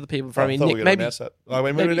names of the people in front I of thought me. we Nick, were gonna maybe, announce that. Oh,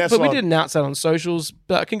 we maybe announced but we it did announce that on socials.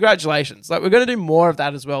 But congratulations! Like we're going to do more of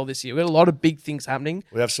that as well this year. We had a lot of big things happening.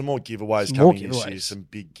 We have some more giveaways Some more coming this year, giveaways. some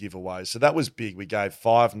big giveaways. So that was big. We gave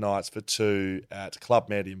 5 nights for 2 at Club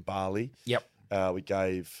Med in Bali. Yep. We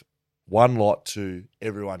gave 1 lot to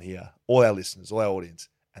everyone here, all our listeners, all our audience,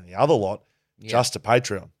 and the other lot just to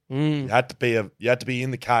Patreon. You had to be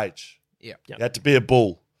in the cage. Yeah. You had to be a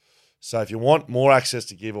bull. So if you want more access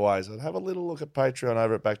to giveaways, I'd have a little look at Patreon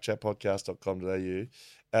over at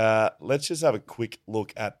backchatpodcast.com.au. Let's just have a quick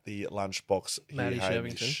look at the lunchbox here, Matty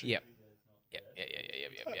Hamish. Shervington. Yep.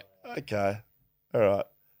 Okay. All right.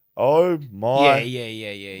 Oh my.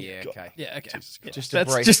 Yeah. Okay. Yeah, okay. Jesus Christ. Just a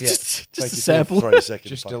That's brief. just yeah. just Thank a you sample. for 3 seconds.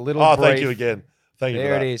 Just fuck. a little Oh, thank you brief. again. Thank you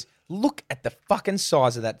There for it that. is. Look at the fucking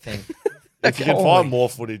size of that thing. If you can Holy. find more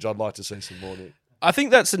footage, I'd like to see some more. Nick. I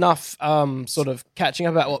think that's enough. Sort of catching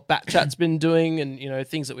up about what Batchat's been doing, and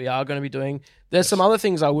things that we are going to be doing. There's some other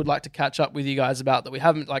things I would like to catch up with you guys about that we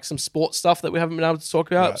haven't, like some sports stuff that we haven't been able to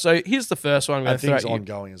talk about. Right. So here's the first one I'm going And to throw things at you.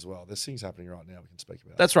 ongoing as well. There's things happening right now we can speak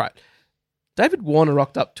about. That's right. David Warner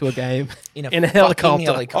rocked up to a game In a in a fucking helicopter.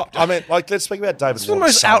 helicopter. I mean, like, let's speak about David. It's one of the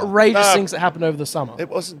Warner's most summer. outrageous No, things that happened over the summer. It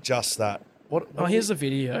wasn't just that. What Here's the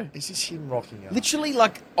video. is this him rocking out Literally,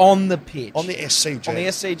 like on the pitch. on the SCG? On the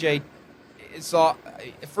SCG. It's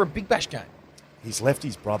like for a Big Bash game. He's left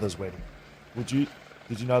his brother's wedding. Did you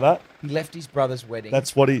know that? He left his brother's wedding.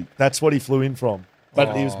 That's what he flew in from.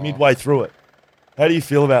 But he was midway through it. How do you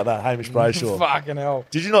feel about that, Hamish Brayshaw? fucking hell.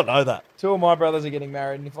 Did you not know that? 2 of my brothers are getting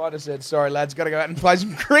married, and if I'd have said, "Sorry, lads, got to go out and play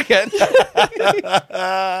some cricket,"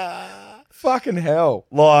 fucking hell.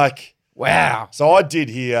 Like, Wow. so I did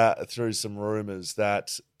hear through some rumours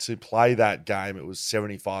that to play that game, it was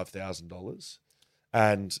 $75,000,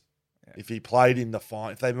 and if he played in the final,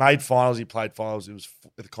 if they made finals, he played finals.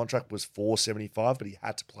 The contract was $475, but he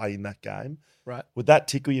had to play in that game. Right. Would that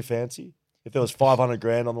tickle your fancy? If there was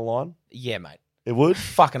 $500,000 on the line, Yeah, mate. it would.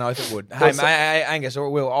 Fucking oath it would. Hey, mate, hey, Angus, or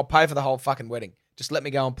Will, I'll pay for the whole fucking wedding. Just let me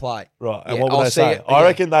go and play. Right. And Yeah, what would I'll they see say? it, I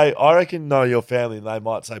yeah. reckon know your family, and they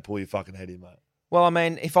might say, "Pull your fucking head in, mate." Well, I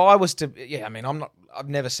mean, if I was to, I mean, I've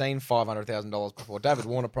never seen $500,000 before. David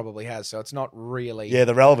Warner probably has, so it's not really. Yeah,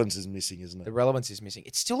 the relevance is missing, isn't The it? relevance is missing.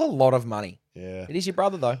 It's still a lot of money. Yeah. It is your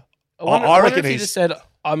brother though. I wonder reckon if he he's- just said,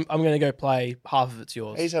 I'm going to go play, half of it's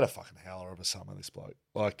yours. He's had a fucking howler of a summer, this bloke.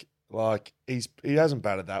 Like he hasn't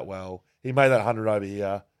batted that well. He made that 100 over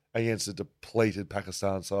here against a depleted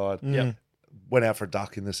Pakistan side. Yep. Went out for a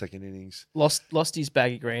duck in the second innings. Lost his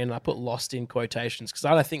baggy green, and I put lost in quotations because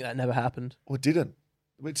I don't think that never happened. Well, it didn't.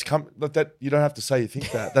 It's come like that. You don't have to say you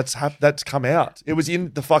think that. That's come out. It was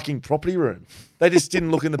in the fucking property room. They just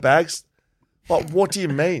didn't look in the bags. Like, what do you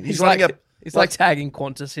mean? He's running like, up. he's like tagging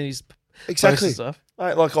Qantas in his Exactly. post and stuff.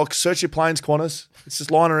 Mate, like, I'll search your planes, Qantas. It's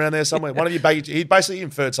just lying around there somewhere. One of your baggage. He basically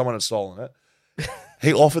inferred someone had stolen it.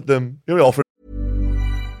 He offered them. He offered.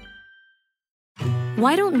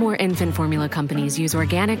 Why don't more infant formula companies use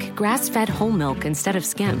organic, grass-fed whole milk instead of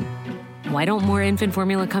skim? Why don't more infant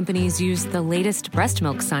formula companies use the latest breast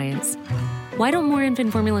milk science? Why don't more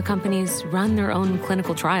infant formula companies run their own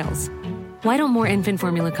clinical trials? Why don't more infant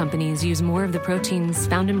formula companies use more of the proteins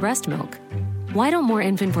found in breast milk? Why don't more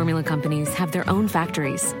infant formula companies have their own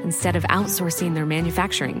factories instead of outsourcing their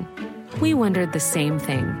manufacturing? We wondered the same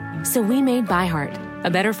thing. So we made ByHeart, a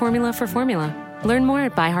better formula for formula. Learn more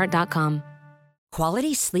at byheart.com.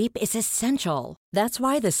 Quality sleep is essential. That's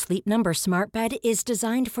why the Sleep Number Smart Bed is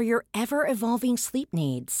designed for your ever-evolving sleep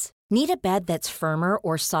needs. Need a bed that's firmer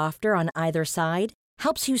or softer on either side?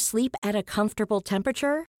 Helps you sleep at a comfortable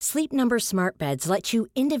temperature? Sleep Number Smart Beds let you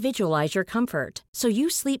individualize your comfort, so you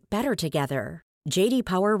sleep better together. JD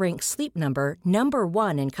Power ranks Sleep Number number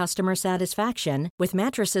 1 in customer satisfaction with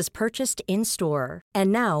mattresses purchased in-store.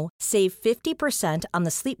 And now, save 50% on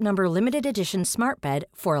the Sleep Number Limited Edition Smart Bed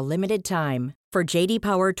for a limited time. For JD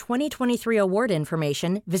Power 2023 award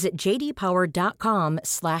information, visit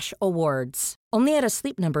jdpower.com/awards. Only at a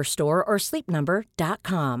Sleep Number store or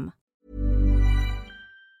sleepnumber.com.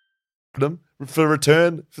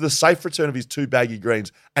 For the safe return of his 2 baggy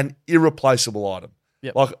greens, an irreplaceable item.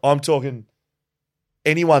 Yep. Like, I'm talking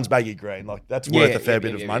anyone's baggy green. Like, that's worth a fair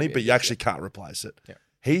bit of money, but you actually can't replace it. Yeah.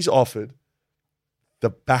 He's offered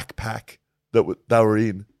the backpack that they were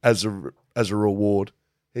in as a reward.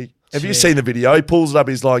 Have you seen the video? He pulls it up.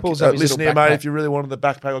 He's like, listen here, mate, if you really wanted the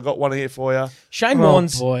backpack, I've got one here for you. Shane boy.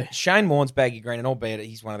 Warne's baggy green, and albeit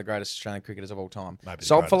he's one of the greatest Australian cricketers of all time. Maybe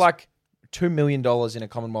Sold for like $2 million in a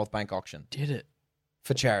Commonwealth Bank auction. Did it?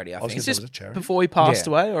 For charity, I think. Is Was this it charity? before he passed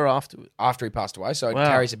away or after? After he passed away, so Wow. it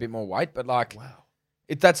carries a bit more weight, but like,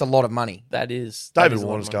 that's a lot of money. That is. David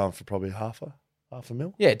Warner's going for probably half a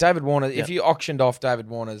mil. Yeah, David Warner, if you auctioned off David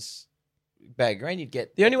Warner's bag green, you'd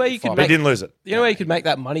get The only way you could $5 But he make didn't lose it. the only way you could make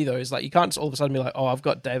that money though is like you can't just all of a sudden be like, oh, I've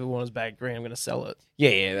got David Warner's bag green, I'm going to sell it.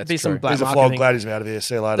 Yeah, that's Be some true. black He's a marketing. flog. Glad he's out of here.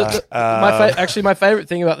 See you later. My favorite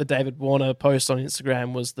thing about the David Warner post on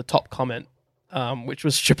Instagram was the top comment, which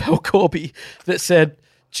was Chappelle Corby that said,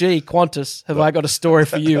 "Gee, Qantas, have I got a story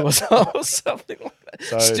for you?" or something like that.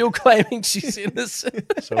 So- Still claiming she's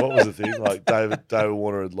innocent. So what was the thing? Like David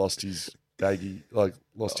Warner had lost his baggy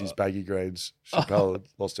greens. Chappelle had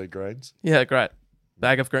lost her greens. Yeah, great.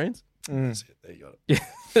 Bag of greens. That's it. There you got it. Yeah,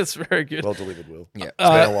 that's very good. Well delivered, Will. Yeah. It's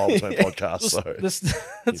been a while between podcasts, so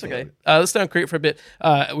That's okay. Let's stay on cricket for a bit.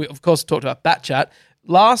 We of course talked about Bat Chat.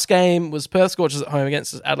 Last game was Perth Scorchers at home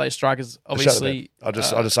against the Adelaide Strikers. Obviously, I'll just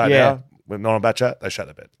say it yeah. now. We're not on Bat Chat. They shut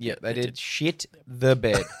the bed. Yeah, they did shit the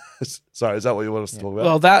bed. Sorry, is that what you want us to talk about?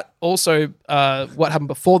 well, that also what happened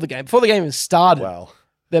before the game. Before the game even started, Wow.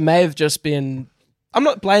 there may have just been. I'm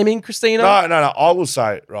not blaming Christina. No. I will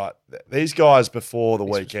say, right, these guys before the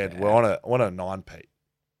weekend were on a 9-peat.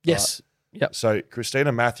 Yes. Yep. So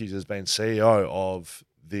Christina Matthews has been CEO of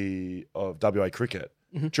WA Cricket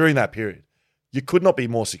during that period. You could not be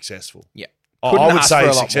more successful. Yeah. I Couldn't would ask say for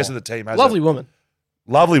a lot success more. of the team has Lovely woman.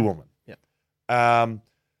 lovely woman. Yep.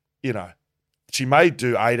 You know, she may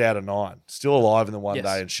do 8 out of 9, still alive in the one Yes.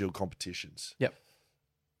 day and Shield competitions. Yep.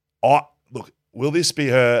 Look, will this be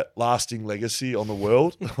her lasting legacy on the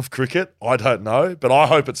world of cricket? I don't know, but I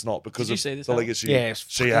hope it's not because Did you of see this, the Alan? legacy Yeah, it's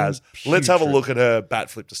she fucking has. Let's have a putrid. look at her bat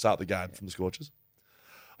flip to start the game from the Scorchers.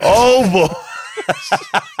 Oh boy!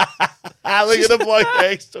 Look at the bloke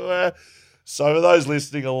next to her. So for those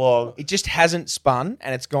listening along, It just hasn't spun,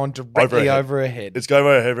 and it's gone directly over her head. it's going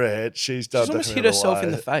over her head. She's done. She's almost hit definitely herself away.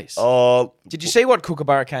 in the face. Oh Did you see what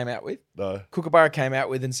Kookaburra came out with? no! Kookaburra came out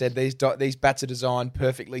with and said these bats are designed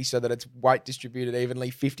perfectly so that it's weight distributed evenly,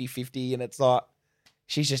 50-50, and it's like,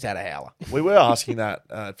 she's just had a howler. We were asking that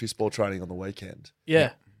at fistball training on the weekend.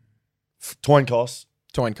 Yeah. Toyn costs.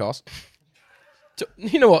 Toyn cost.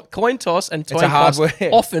 You know what? Coin toss and a toin hard toss word.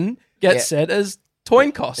 often gets Yeah. said as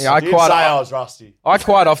toin costs. Yeah, I Did say I quite was rusty.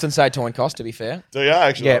 often say toyn cost, to be fair. Do you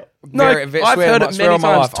actually? Yeah. No, swear I've heard it swear many on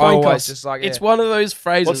my times. life. I Toin always costs. just like, It's yeah. one of those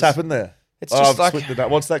phrases. What's happened there? It's just like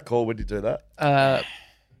What's that called when you do that?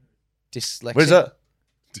 dyslexic. What is it?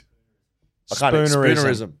 I can't.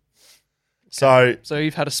 Spoonerism. So So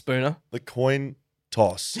you've had a spooner. the coin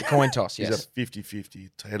toss Coin toss, yes. is a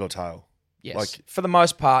 50-50 head or tail. Yes. like- for the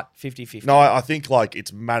most part, 50-50. No, I think like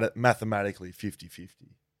it's mathematically 50-50.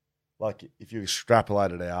 Like if you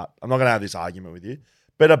extrapolate it out, I'm not going to have this argument with you,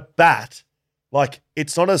 but a bat, like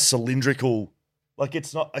it's not a cylindrical, like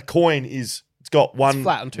it's not a coin is, it's got one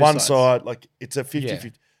flat on two one sides. side, like it's a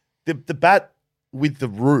 50-50. The bat with the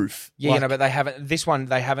roof. Yeah, like, you know, but they haven't. This one,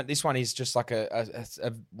 they haven't. This one is just like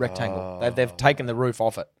a rectangle. They've taken the roof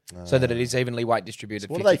off it so that it is evenly weight distributed.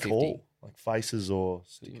 what do they 50-50. call? Like faces or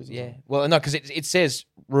stickers? or Yeah. something? Well, no, because it says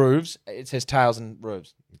roofs. It says tails and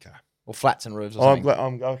roofs. Okay. or flats and roofs. Or Oh, I'm something. glad.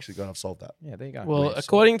 I'm actually glad I've solved that. Yeah, there you go. Well, Yeah,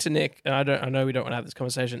 according to Nick, and I know we don't want to have this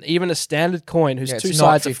conversation, even a standard coin whose Yeah, it's two not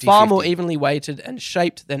sides are far 50-50. more evenly weighted and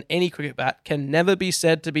shaped than any cricket bat can never be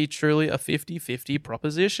said to be truly a 50-50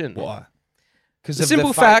 proposition. Why? because The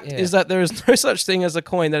simple fact is that there is no such thing as a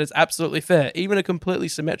coin that is absolutely fair. Even a completely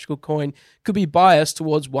symmetrical coin could be biased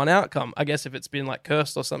towards one outcome. I guess if it's been like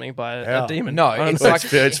cursed or something by How? a demon. No, I don't it's know.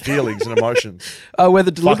 like- It's feelings and emotions. Whether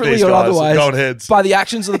Fuck deliberately these or guys. otherwise, Go on heads. by the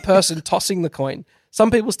actions of the person tossing the coin. Some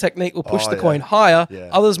people's technique will push Oh, the yeah. coin higher. Yeah.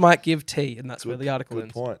 Others might give tea, and that's where the article Good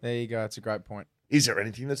ends. point. there you go. It's a great point. Is there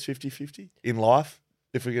anything that's 50-50 in life?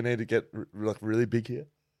 If we're going to need to get like really big here?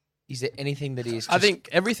 Is there anything that is? I just- think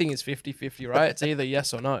everything is 50-50, right? It's either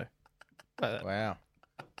yes or no. Wow.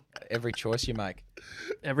 Every choice you make.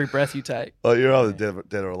 Every breath you take. Like you're either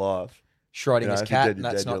dead or alive. Schrodinger's if you're cat, dead, and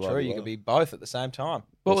you're that's dead, not you're alive true. as You well. could be both at the same time.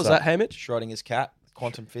 What What's was that, Hamish? Schrodinger's cat,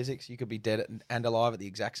 quantum physics. You could be dead and alive at the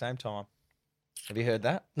exact same time. Have you heard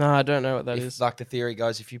that? No, I don't know what that If, is. like the theory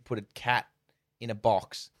goes, if you put a cat in a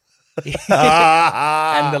box and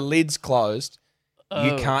and the lid's closed,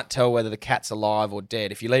 you Oh. can't tell whether the cat's alive or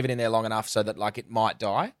dead. If you leave it in there long enough so that like it might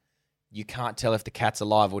die, you can't tell if the cat's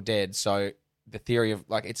alive or dead. So the theory of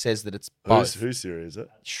like it says that it's both. whose theory is it?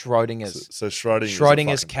 Schrodinger's So Schrodinger's,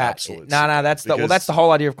 Schrodinger's a fucking cat. absolute No, that's because- that's the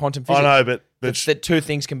whole idea of quantum physics. I know, but That two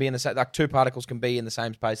things can be in the same, like two particles can be in the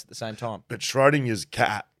same space at the same time. but Schrodinger's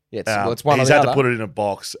cat. Yeah, it's one or he's the had other. to put it in a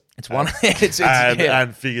box. It's one. It's and, yeah.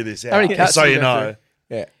 and figure this out. How many cats so do you you go know,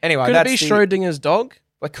 Yeah. Anyway, Could it that's be Schrodinger's dog?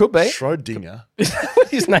 It could be. Schrodinger. Is that what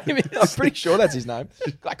his name is? I'm pretty sure that's his name.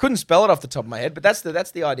 I couldn't spell it off the top of my head, but that's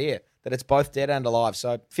the idea, that it's both dead and alive.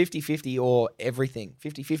 So 50-50 or everything.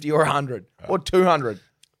 50-50 or 100 or 200.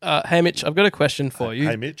 Hamish, I've got a question for you.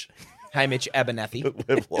 Hey, Mitch. Hamish Abernathy.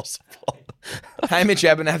 We've lost the plot. Hamish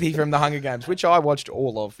Abernathy from the Hunger Games, which I watched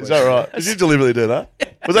all of. Is that right? Did you deliberately do that?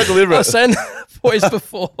 Was that I deliberate? was saying boys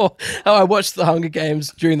before how I watched the Hunger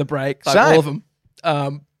Games during the break, like Same. all of them.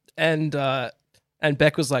 And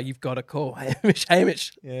Beck was like, "You've got to call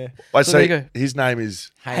Hamish." Yeah. Wait, So so there you go. his name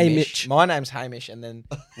is Hamish. My name's Hamish, and then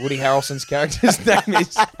Woody Harrelson's character's name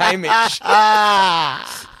is Hamish.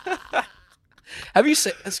 Have you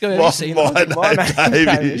seen? Let's go. Have you seen? my My name, name's Hamish.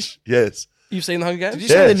 Hamish. Yes. You've seen the Hunger Games? Did you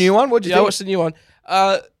see the Yes. new one? What did you Yeah, I think? watched the new one.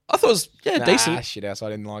 I thought it was decent. Shit house. I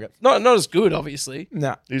didn't like it. Not as good, obviously.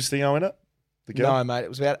 No. Who's Theo in it? The girl? No, mate. It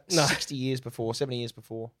was about No. 60 years before, 70 years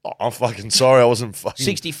before. Oh, I'm fucking sorry. I wasn't fucking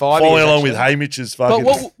 65 following years, along with actually. Hamish's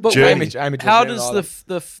fucking But journey. Hamish how was does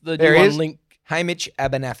there, the There new he one is. link? Hamish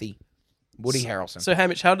Abernathy. Woody Harrelson. So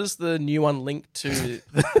Hamish, how does the new one link to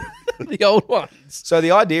the old ones? So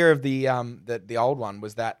the idea of the old one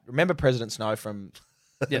was that, remember President Snow from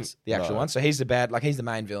Yes. the actual No. one? So he's he's the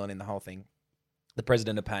main villain in the whole thing. The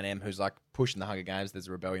president of Pan Am, who's like pushing the Hunger Games, there's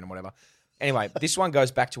a rebellion and whatever. Anyway, this one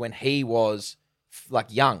goes back to when he was like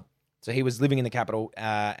young. So he was living in the capital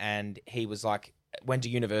and he was like, went to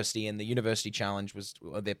university, and the university challenge was,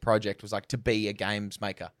 or their project was like to be a games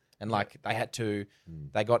maker. And like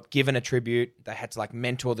they got given a tribute, they had to like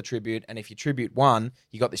mentor the tribute. And if your tribute won,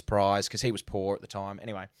 you got this prize because he was poor at the time.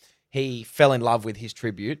 Anyway, he fell in love with his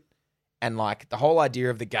tribute. And like the whole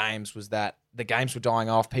idea of the games was that the games were dying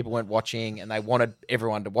off, people weren't watching, and they wanted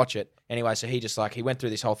everyone to watch it. Anyway, so he went through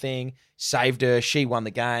this whole thing, saved her, she won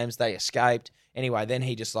the games, they escaped. Anyway, then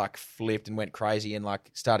he just like flipped and went crazy and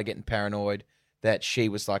like started getting paranoid that she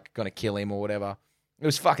was like going to kill him or whatever. It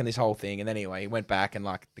was fucking this whole thing. And then anyway, he went back and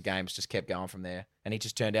like the games just kept going from there. And he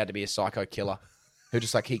just turned out to be a psycho killer who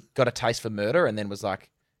just like, he got a taste for murder and then was like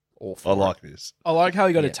awful. I like this. I like how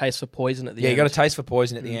he got Yeah. a taste for poison at the Yeah, end. he got a taste for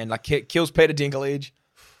poison at the end. Like kills Peter Dinklage.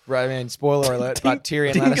 Right, man. Spoiler alert. But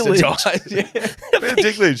Tyrion Lannister dies. Yeah. Peter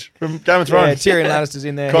Dinklage from Game of Yeah, Thrones. Tyrion Lannister's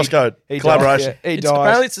in there. Crosscode. He Collaboration. Dies, yeah, he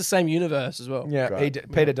Apparently, dies. it's the same universe as well. Yeah,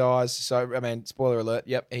 Great. Peter dies. So I mean, spoiler alert.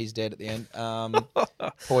 Yep, he's dead at the end.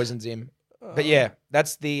 Poisons him. But yeah,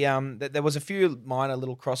 that's the there was a few minor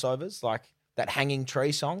little crossovers, like that Hanging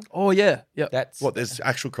Tree song. Oh yeah, yeah. That's What? There's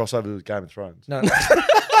actual crossover with Game of Thrones. no,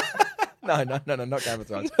 no, not Game of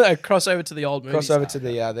Thrones. Crossover to the old movies. Crossover to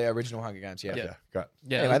the original Hunger Games. Yeah. Yeah, great.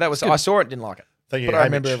 Yeah, Anyway, that was it's good. I saw it, didn't like it, Thank you. but I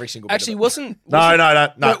remember Hamish. every single bit Actually of it. wasn't. No, no,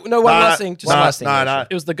 no. No, one last thing, just one no, last thing, No, no. actually.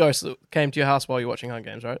 It was the ghost that came to your house while you were watching Hunger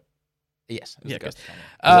Games, right? Yes. It was Yeah, a ghost good. that came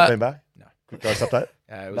Has that Uh, been back? No. Quick ghost update.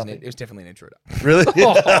 it was definitely an intruder. Really?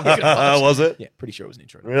 gosh. Was it? Yeah, pretty sure it was an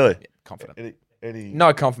intruder. Really? Yeah, confident. Any?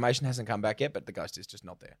 No confirmation hasn't come back yet, but the ghost is just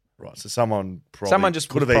not there. Right. So someone Just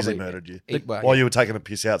could have was easily probably- murdered you Well, while yeah. you were taking a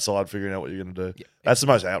piss outside, figuring out what you're going to do. Yeah. That's the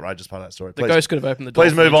most outrageous part of that story. The Please. ghost could have opened the door.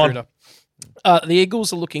 Please for the move on. intruder. The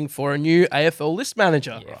Eagles are looking for a new AFL list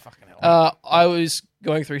manager. Yeah, fucking hell. I was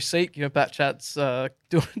going through Seek. Batchat's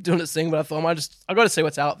doing its thing, but I thought I got to see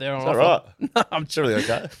what's out there. Is that right? No, I'm It's really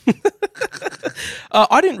okay.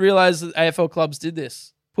 I didn't realize that AFL clubs did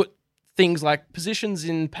this. Put things like positions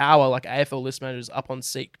in power, like AFL list managers, up on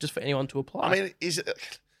Seek just for anyone to apply. I mean, is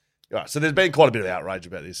it? Right, so there's been quite a bit of outrage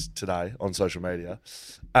about this today on social media.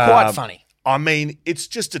 Quite funny. I mean, it's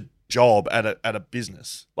just a job at a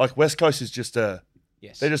business. Like West Coast is just they're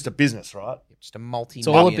just a business, right? Just a multi-million It's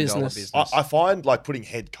all a dollar business. business. I find like putting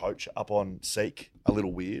head coach up on Seek a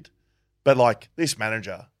little weird, but like this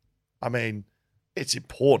manager, I mean, it's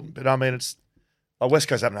important, but I mean, it's like West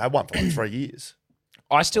Coast haven't had one for like 3 years.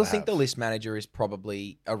 I still think the list manager is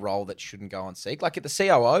probably a role that shouldn't go on Seek. Like at the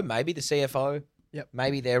COO, maybe the CFO,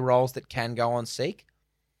 maybe they're roles that can go on Seek.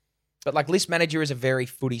 But like list manager is a very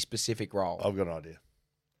footy specific role. I've got an idea.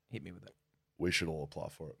 Hit me with it. We should all apply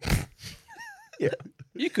for it.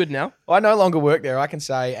 you could now. I no longer work there. I can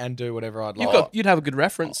say and do whatever I'd like. You'd have a good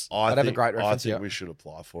reference. I'd have a great reference, I think yeah. we should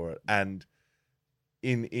apply for it. And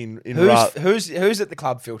in who's at the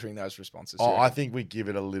club filtering those responses? you I reckon? think we give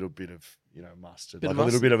it a little bit of mustard, Bit like of a little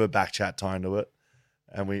mustard? bit of a back chat tone to it,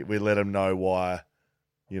 and we let them know why.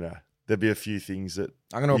 There'd be a few things that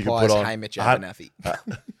I'm going to you could apply as put on. Hamish Abernathy.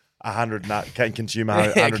 100 can consume Yeah,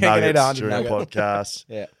 100 can eat nuggets 100 during a nuggets. podcast.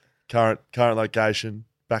 Yeah. Current location,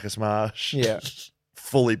 Bacchus Marsh. Yeah.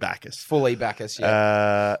 Fully Bacchus. Fully Bacchus,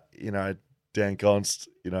 yeah. Dan Const,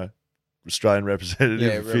 Australian representative Yeah,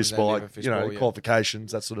 of Fistball, representative of Fistball, yeah.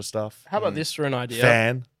 qualifications, that sort of stuff. How about this for an idea?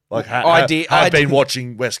 Fan. Like, Idea- I've been idea-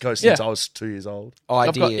 watching West Coast since Yeah. I was 2 years old.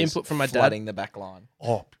 I've got Ideas, input from my dad. flooding the back line.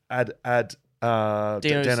 Oh, add Dino's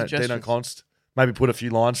Dino suggestions. Const. Maybe put a few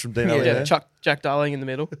lines from Dino in there. Chuck Jack Darling in the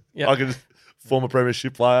middle. Yeah. I could former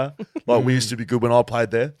premiership player. Like we used to be good when I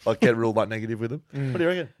played there. Like get real like negative with them. What do you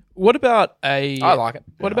reckon? What about a? I like it.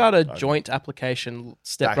 What about a joint application,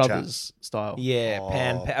 Step Back Brothers style? Yeah, Oh,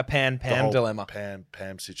 Pam The whole dilemma.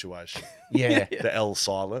 Pam situation. Yeah. The L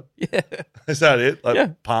silent. Yeah. Is that it? Like Yeah.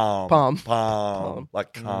 palm.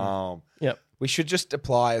 Like calm. Yep. We should just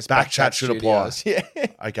apply as Backchat should Studios. Yeah.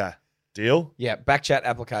 Okay. Deal? Yeah, Backchat We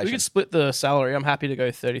application. could split the salary. I'm happy to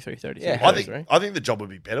go 33, 33. Yeah. I think the job would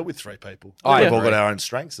be better with three people. I We've all agree. got our own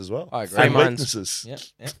strengths as well. I agree. And Same minds. weaknesses.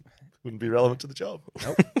 Yeah. Wouldn't be relevant to the job.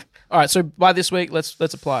 All right. So by this week, let's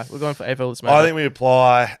apply. We're going for AFL this I think we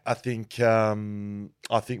apply. I think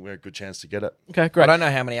we're a good chance to get it. Okay, I great. don't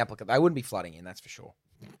know how many applicants. They wouldn't be flooding in, that's for sure.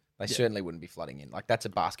 They certainly wouldn't be flooding in. Like, that's a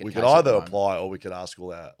basket We case could at the either moment. apply or we could ask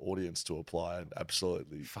all our audience to apply and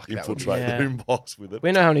absolutely that would be- infiltrate Yeah. the inbox with it.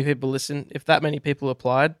 We know how many people listen. If that many people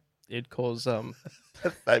applied, it'd cause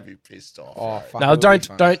They'd be pissed off. Oh, mate. fuck, No, it would be don't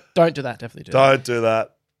fun. don't do that. Definitely do. That. Don't do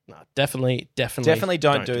that. No, definitely. Definitely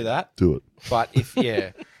don't do that. Do it. But if,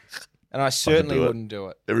 yeah. And I certainly do it. wouldn't do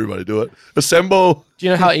it. Everybody do it. Assemble. Do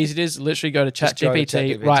you know how easy it is? Literally go to Just go to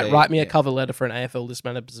ChatGPT, ChatGPT, write me a yeah. cover letter for an AFL list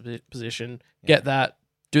manager position. Get that.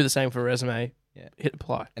 Do the same for a resume. Yeah. Hit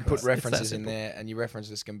apply. And put It's that references in simple. there, and your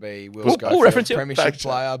references can be Will We'll Schofield, reference you. Premiership Back chat.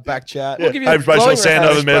 player, back chat. We'll give you Average glowing Brayshaw reference.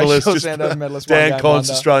 Sandover medalist. Brayshaw Just Sandover medalist, one Dan game Const,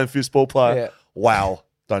 wonder. Australian fistball player. Yeah. Wow.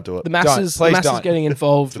 Don't do it. The masses, Please the masses don't. getting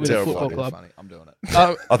involved It's with a terrifying. football It's club. funny. I'm doing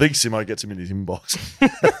it. I think Simo gets him in his inbox.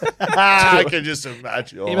 I can just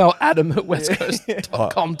imagine. Oh. Email Adam at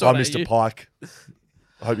westcoast.com.au. Hi, Mr. Pike.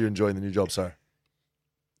 I hope you're enjoying the new job, sir.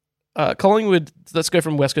 Collingwood, let's go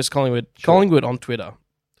from West Coast to Collingwood. Collingwood on Twitter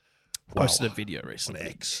posted a video On recently.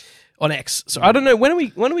 X. On X. So I don't know, when are we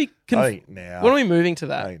I think now. when are we moving to I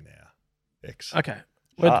that? think now. X. Okay.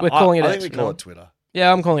 We're calling it I X. think we call no? it Twitter.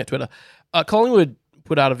 Yeah, I'm calling it Twitter. Collingwood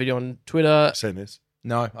put out a video on Twitter Seen this?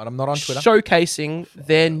 No, I'm not on Twitter. showcasing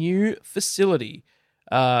their new facility.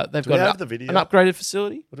 They've Do we got have the video? an upgraded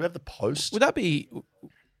facility. Do we have the post? Would that be?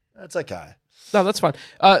 That's okay. No, that's fine.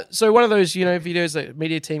 So one of those, videos that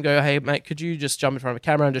media team go, hey mate, could you just jump in front of a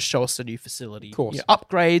camera and just show us the new facility? Of course.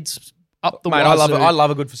 Upgrades, up the Mate, I wazoo.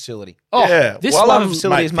 love a good facility. Oh, Yeah. this Well, I love one a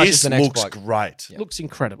facility as much this as the next looks bloke. great. looks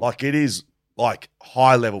incredible. Like it is like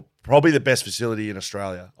high level, probably the best facility in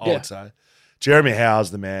Australia, I Yeah. would say. Jeremy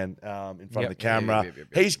Howe's the man in front of the Yep. camera. Yep.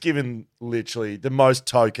 He's given literally the most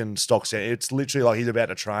token stock set. It's literally like he's about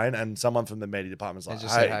to train, and someone from the media department's like, They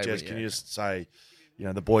just "Hey, said, Jez, "Hey, can yeah." you just say,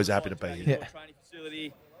 the boys are happy to be here." Yeah. Training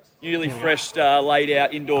facility, newly fresh laid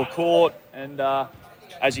out indoor court, and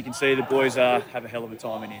as you can see, the boys have a hell of a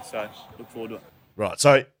time in here. So look forward to it. Right.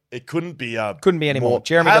 So it couldn't be any more.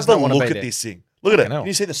 Jeremy have does not a wanna look be at there. this thing. Look at it. Fucking hell. Can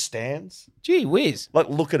you see the stands? Gee whiz. Like,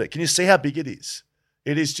 look at it. Can you see how big it is?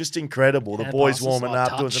 It is just incredible. The Hand boys passes, warming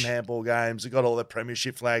light up, doing touch. some handball games. They've got all their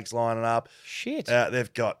premiership flags lining up. Shit.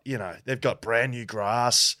 They've got brand new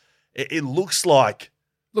grass. It looks like,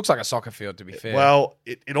 Looks like a soccer field, to be fair. well,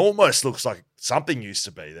 it almost looks like something used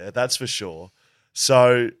to be there. That's for sure.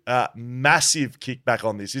 So massive kickback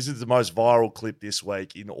on this. This is the most viral clip this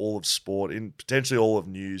week in all of sport, in potentially all of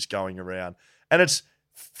news going around. And it's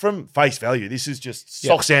from face value. This is just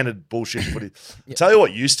stock-standard bullshit footage. I'll tell you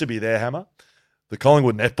what used to be there, Hammer. The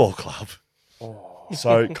Collingwood Netball Club.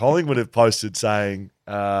 So Collingwood have posted saying,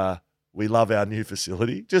 we love our new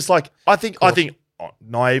facility. Just like, I think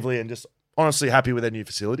naively and just honestly happy with their new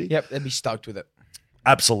facility. Yep, they'd be stoked with it.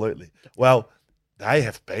 Absolutely. Well, they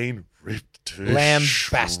have been ripped to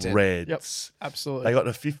Lambasted. shreds. Yep, absolutely. They got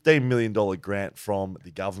a $15 million grant from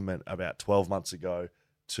the government about 12 months ago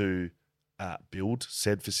to build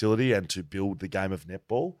said facility and to build the game of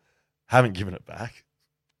netball. Haven't given it back.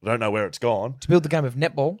 I don't know where it's gone. To build the game of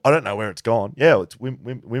netball? I don't know where it's gone. Yeah, it's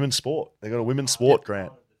women's sport. They got a women's sport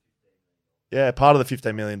grant. Yeah, part of the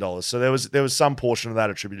 $15 million. So there was some portion of that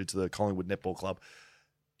attributed to the Collingwood Netball Club.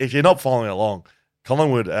 If you're not following along,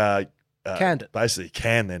 Collingwood basically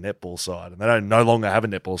canned their netball side, and they no longer have a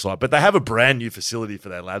netball side, but they have a brand new facility for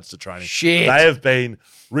their lads to train in. Shit. They have been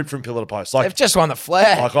ripped from pillar to post. They've just won the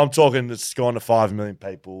flag. Like I'm talking, it's gone to 5 million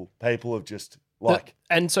people. People have just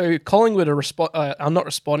And so Collingwood are not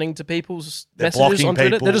responding to people's They're messages blocking on Twitter.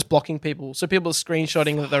 people. They're just blocking people. So people are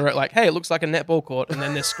screenshotting that they're like, "Hey, it looks like a netball court," and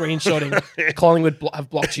then they're screenshotting Collingwood have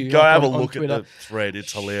blocked you. Go have a on look Twitter. at the thread.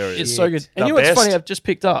 It's hilarious. It's so good. And The you know what's best. funny? I've just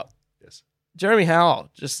picked up. Yes. Jeremy Howell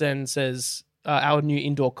just then says our new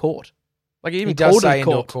indoor court. Like he even He does called say it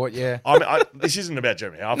indoor court. court, yeah. I mean, this isn't about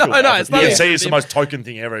Jeremy Howe. No, it's not. You see, it's the most token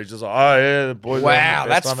thing ever. He's just like, oh, yeah, the boys. are Wow, the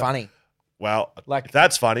best that's one. funny. Well, Like- if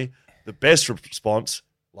that's funny. The best response,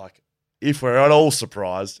 like, if we're at all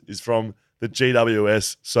surprised, is from the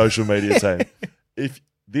GWS social media team. If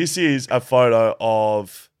this is a photo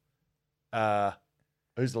of,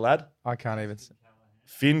 who's the lad? I can't even see.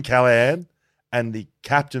 Finn Callahan and the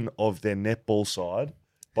captain of their netball side,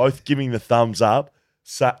 both giving the thumbs up,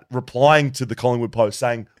 replying to the Collingwood Post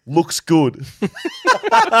saying, looks good.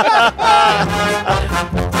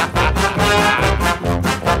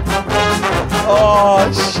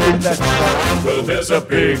 Oh, shit, that's funny. Well, there's a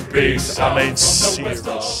big I mean,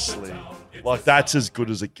 seriously. Like, that's as good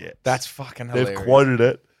as it gets. That's fucking hilarious. They've quoted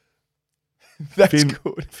it. That's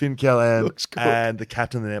good. Finn Callahan Looks good. and the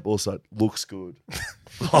captain of the netball side looks good.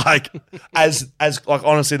 like, as like,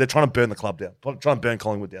 honestly, they're trying to burn the club down. Trying to burn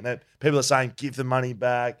Collingwood down. People are saying, give the money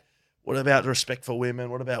back. What about respect for women?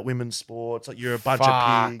 What about women's sports? Like, you're a bunch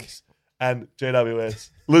of pigs. And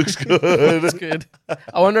GWS looks good. That's good.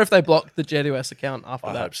 I wonder if they blocked the GWS account after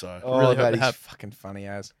I that. hope so. Oh, Really hope that they is have. fucking funny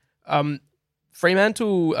as.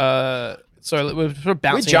 Fremantle. So we're sort of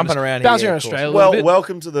bouncing. We're jumping around here, bouncing yeah, around of course. Australia. A Well, little bit.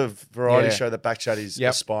 welcome to the variety Yeah. show that Backchat is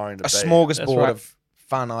Yep. aspiring to A be. That's smorgasbord right. of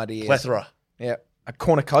fun ideas. Plethora. Yeah. A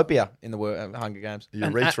cornucopia in the Hunger Games. The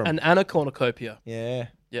An urethra. Anna Cornucopia. Yeah.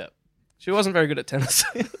 Yeah, she wasn't very good at tennis.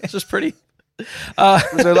 It's just pretty.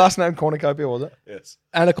 Was her last name Cornucopia, was it? Yes.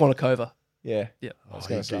 Anna Cornucova. Yeah. Yeah. I was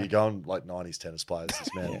going to You're say. going like 90s tennis players.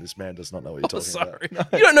 This man does not know what you're Oh, talking about.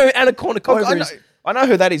 sorry. You don't know who Anna Cornucova I know, is. I know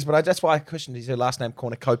who that is, but that's why I questioned is her last name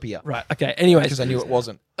Cornucopia. Right. Okay. Anyways, Because I knew it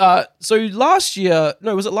wasn't. So last year,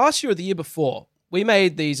 was it last year or the year before? We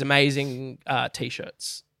made these amazing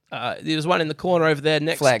T-shirts. There's one in the corner over there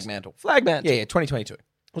next. Flag mantle. Flag mantle. Yeah, 2022.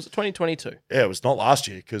 Was it 2022? Yeah, it was not last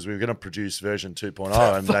year because we were going to produce version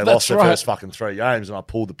 2.0 and they That's lost their right. first fucking 3 games and I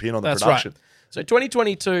pulled the pin on the That's production. right. So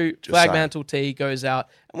 2022 Just Flag saying. Mantle tee goes out,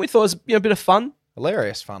 and we thought it was a bit of fun.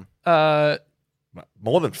 Hilarious fun.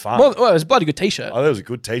 More than fun. Well, it was a bloody good T-shirt. Oh, that was a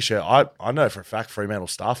good T-shirt. I know for a fact Fremantle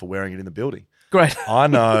staff are wearing it in the building. Great. I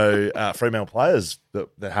know Fremantle players that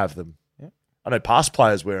have them. Yeah. I know past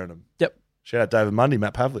players wearing them. Yep. Shout out David Mundy,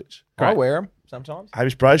 Matt Pavlich. I wear them sometimes.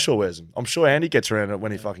 Hamish Brayshaw wears them. I'm sure Andy gets around it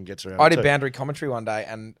when he fucking gets around I it did too. boundary commentary one day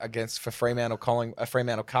and for Fremantle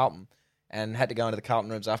Carlton and had to go into the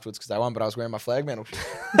Carlton rooms afterwards because they won, but I was wearing my flag mantle shirt.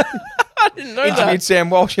 I didn't know Interviewed that. Sam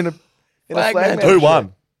Walsh in a Flag flag mantle. mantle Who shirt.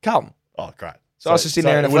 won? Carlton. Oh, great. So I was just sitting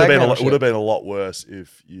there in a it would have flag been mantle it would have shirt. been a lot worse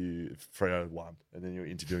if Freo won and then you were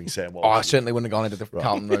interviewing Sam Walsh. Oh, I certainly wouldn't have gone into the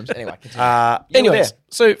Carlton rooms. Anyway, continue. You were Anyways, there.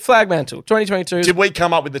 so Flag Mantle 2022. Did we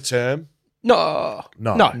come up with the term? No,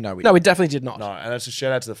 No. No, we we definitely did not. No, and it's a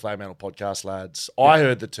shout out to the Flag Mantle podcast, lads. I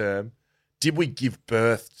heard the term. Did we give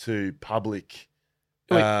birth to public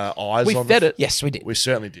eyes We on fed it. Yes, we did. We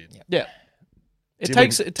certainly did. Yeah. It Did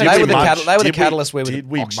takes. we- It did takes. They we were the mon- catal- they were the did we- catalyst where we Did did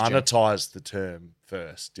we oxygen. monetize the term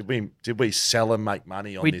first? Did we sell and make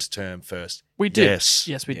money on We- this term first? We did. Yes.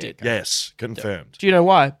 Yes, we did. Yes. Confirmed. Do you know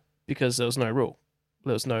why? Because there was no rule.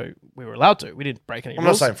 There was no. We were allowed to. We didn't break any I'm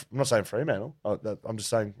not rules. saying Fremantle. I'm just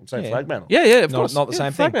saying. I'm saying Yeah. Flag Mantle. Yeah, of Not- course. not the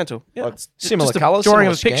same Flag thing. Mantle. Yeah, Like, it's similar just a colours, drawing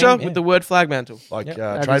similar of a picture scheme, with yeah. the word Flag Mantle. Like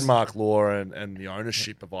that is- trademark law and the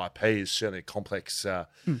ownership of IP is certainly a complex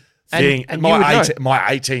thing. and you would know.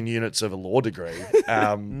 My 18 units of a law degree,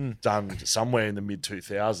 done somewhere in the mid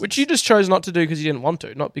 2000s. Which you just chose not to do because you didn't want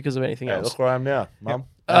to, not because of anything else. Look where I am now, Mum.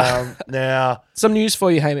 Now, Some news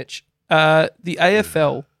for you, Hamish. The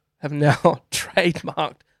AFL have now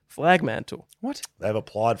trademarked Flagmantle. What? they've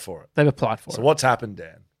applied for it. They've applied for So it. what's happened,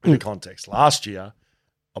 Dan? In the context, last year,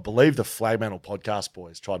 I believe the Flagmantle podcast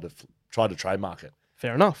boys tried to trademark it.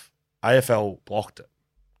 Fair enough. AFL blocked it.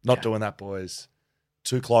 Not doing that, boys.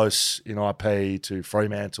 Too close in IP to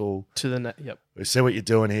Fremantle. To the net. Yep. We see what you're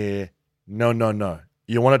doing here. No.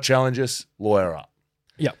 You want to challenge us? Lawyer up.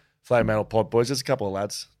 Yep. Flagmantle pod boys. There's a couple of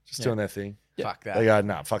lads just doing their thing. Fuck that. They go,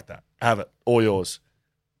 nah, fuck that. Have it. All yours.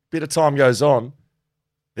 Bit of time goes on.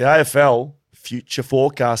 The AFL future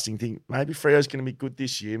forecasting thing. Maybe Freo's going to be good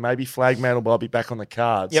this year. Maybe Flagmantle will be back on the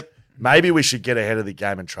cards. Yep. Maybe we should get ahead of the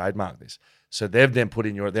game and trademark this. So they've then put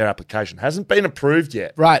in their application. Hasn't been approved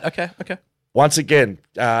yet. Right. Okay. Once again,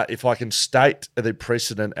 if I can state the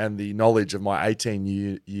precedent and the knowledge of my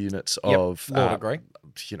 18 units of law degree.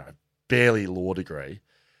 Barely law degree,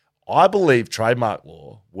 I believe trademark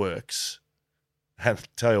law works. And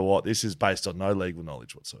tell you what, this is based on no legal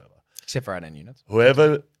knowledge whatsoever. Except for 18 units.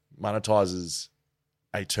 Whoever monetizes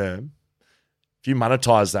a term, if you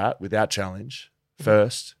monetize that without challenge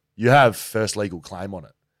first, you have first legal claim on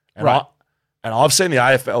it. And Right. I've seen the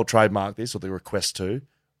AFL trademark this or the request to.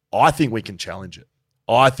 I think we can challenge it.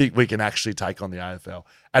 I think we can actually take on the AFL.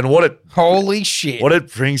 And Holy shit. what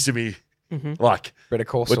it brings to me, like Better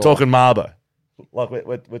call we're Saul. talking Marbo, like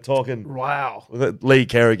we're talking Wow. Lee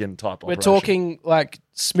Kerrigan type. We're operation. talking like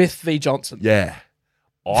Smith v. Johnson. yeah.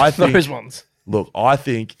 I think Those ones. Look, I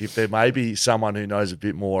think if there may be someone who knows a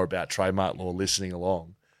bit more about trademark law listening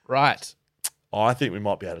along, Right. I think we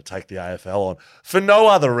might be able to take the AFL on for no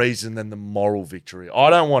other reason than the moral victory. I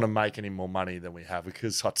don't want to make any more money than we have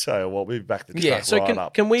because I tell you what, we've backed the truck Yeah, so right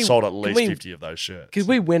up. can we- sold at can least we- 50 of those shirts? Could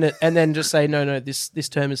we win it and then just say, no, this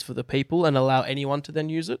term is for the people and allow anyone to then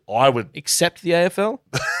use it? I would. Except the AFL?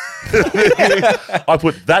 I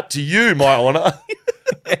put that to you, my honour.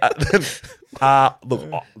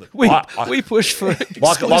 Look, We push for like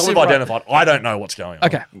exclusive we've right. identified, I don't know what's going on.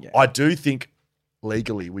 Okay. I do think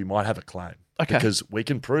legally we might have a claim. Okay. Because we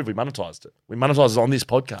can prove we monetized it. We monetized it on this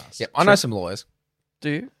podcast. Yep, I know some lawyers. Do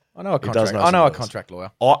you? I know a does contract. know I some know a lawyers. contract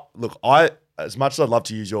lawyer. As much as I'd love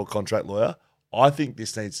to use your contract lawyer, I think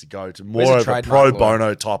this needs to go to Where's more a of a trademark pro lawyer?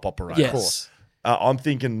 bono type operation. Yes. I'm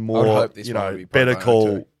thinking I would more, hope this one would be pro better bono call,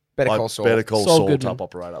 too. Better Call Saul. Better Call Saul Saul Goodman. type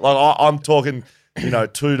operator. Like I'm talking,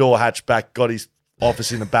 two-door hatchback, got his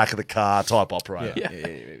office in the back of the car type operator. Yeah.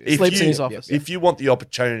 If Sleeps in you- his office. If you want the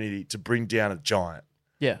opportunity to bring down a giant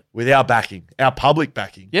Yeah. with our backing, our public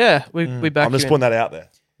backing, Yeah. We back I'm just you in. putting that out there.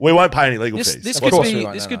 We won't pay any legal This fees. could course we be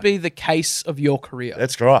won't, this no, could no. be the case of your career.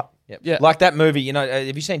 That's right. Yep. Yeah. Like that movie,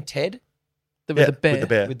 have you seen Ted? With Yeah, the bear. with the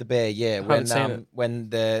bear. With the bear, yeah. haven't seen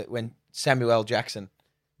it. When Samuel L. Jackson,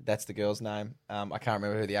 that's the girl's name. I can't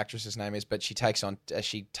remember who the actress's name is, but she takes up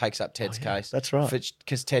Ted's case. That's right.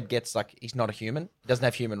 Because Ted gets he's not a human. He doesn't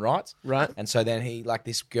have human rights. Right. And so then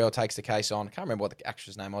this girl takes the case on. I can't remember what the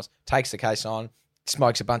actress's name was. Takes the case on,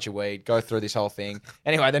 smokes a bunch of weed, go through this whole thing.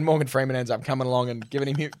 Anyway, then Morgan Freeman ends up coming along and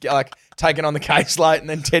giving him taking on the case late, and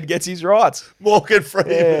then Ted gets his rights. Morgan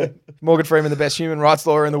Freeman. Morgan Freeman, the best human rights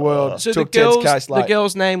lawyer in the world, So took the Ted's case late.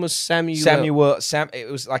 girl's name was Samuel.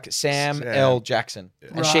 It was like Sam L. Jackson.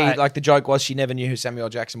 And she, Right. the joke was she never knew who Samuel L.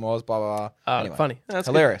 Jackson was, blah, blah, blah. Anyway, Funny. That's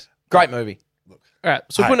good. hilarious. Great movie. All right.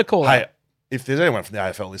 So we're putting a call Hey, out. if there's anyone from the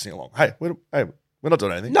AFL listening along, we're not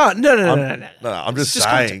doing anything. No. No, I'm just It's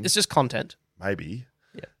saying. content. It's just content. Maybe.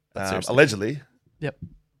 Seriously. Allegedly, Yep.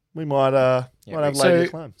 we might have legal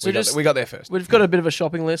claim. So We got there first. We've got a bit of a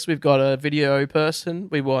shopping list. We've got a video person.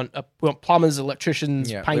 We want plumbers,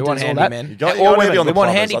 electricians, Yeah, painters, we want all that. handymen. You got Or heavy women. on the We want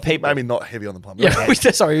plumbers. handy I think people. maybe not heavy on the plumbers.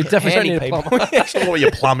 Yeah, sorry, we definitely don't Handy need a people. plumber. That's not what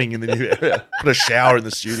you're plumbing in the new area. Put a shower in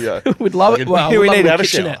the studio. We'd love it. Well, we we'd love need a to have a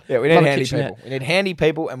kitchenette. shower. Yeah, we need Love a handy kitchenette. people. We need handy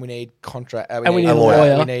people, and we need contract. And we need a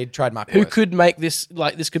lawyer. We need trademark Who lawyers. could make this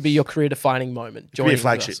this could be your career defining moment? It could be a joining with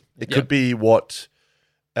flagship. us. It Yeah. could be what,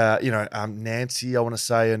 Nancy, I want to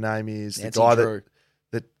say her name is. Nancy the guy Drew.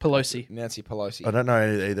 Pelosi, Nancy Pelosi. I don't know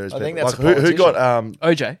either. I think Like, that's a who got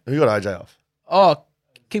OJ. who got OJ off? Oh,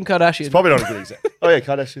 Kim Kardashian. It's probably not a good example. Oh yeah,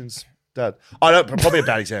 Kardashian's dad. I don't. Probably a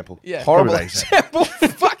bad example. Yeah. Horrible Probably a bad example. example.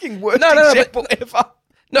 Fucking worst No, example ever.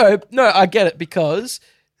 No, I get it because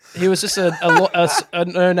he was just a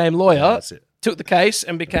no-name lawyer. That's it. Took the case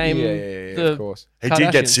and became Yeah, the of course. He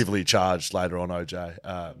did get Kardashians. civilly charged later on, OJ,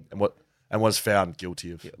 and was found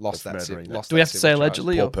guilty of Lost of that. murdering Lost Do we that have to say civil charge.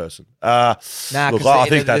 allegedly? poor Or? person. Nah, Look, because I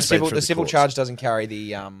think that's the civil charge doesn't carry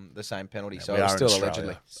the same penalty, so We it's are still in allegedly.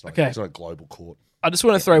 Australia. It's not, Okay. It's not a global court. I just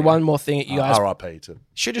want to throw one more thing at you guys. R.I.P. to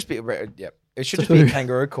Should just be It should just be a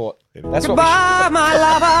kangaroo court. That's what Goodbye, my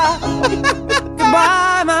lover.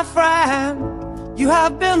 Goodbye, my friend. You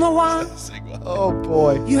have been the one. Oh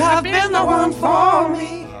boy. You have been the one for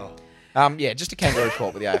me. Yeah, just a kangaroo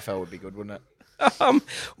court with the AFL would be good, wouldn't it?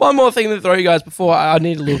 One more thing to throw you guys before I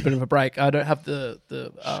need a little bit of a break. I don't have the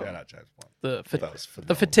shout out James Bond. the That was phenomenal.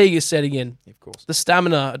 the fatigue is setting in. Of course. The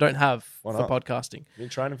stamina I don't have Why for not? podcasting. Been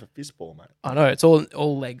training for fistball, mate. I know it's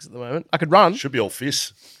all legs at the moment. I could run. Should be all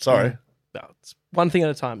fists. Sorry. No, it's one thing at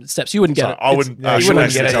a time. It's steps. You wouldn't get Sorry, it. I It's- wouldn't. you I wouldn't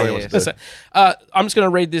shouldn't get it, tell yeah, you yeah. what to do. Listen, I'm just going to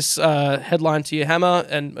read this headline to you, Hammer,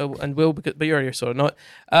 and Will, but you already sort of know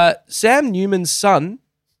it. Sam Newman's son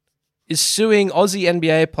is suing Aussie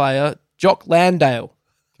NBA player Jock Landale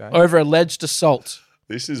over alleged assault.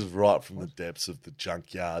 This is right from the depths of the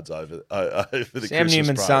junkyards over the Sam Christmas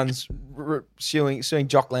Newman's break. son's suing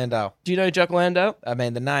Jock Landale. Do you know Jock Landale? I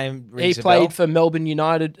mean, the name He rings a played bell. for Melbourne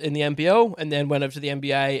United in the NBL and then went over to the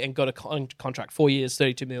NBA and got a contract, 4 years,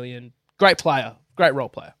 $32 million. Great player, great role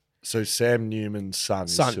player. So Sam Newman's son.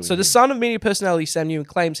 Is Son. suing So the him. son of media personality Sam Newman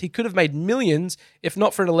claims he could have made millions if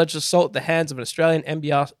not for an alleged assault at the hands of an Australian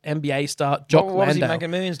NBA star, Jock What was he Landale.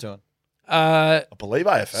 making millions doing? I believe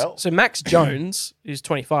AFL. So Max Jones, who's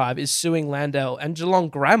 25, is suing Landale and Geelong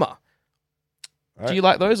Grammar. Do you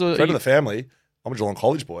like those? Or Friend of the family. I'm a Geelong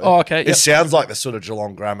College boy. Oh, okay, It yep. sounds like the sort of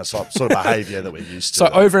Geelong Grammar sort of behaviour that we're used to. So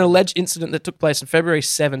over an alleged incident that took place on February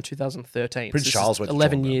 7, 2013. Prince So this Charles is went to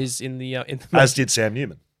 11 Geelong years in the as did Sam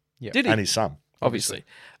Newman Did he? and his son. Obviously.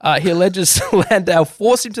 He alleges Landale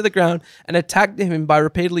forced him to the ground and attacked him by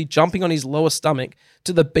repeatedly jumping on his lower stomach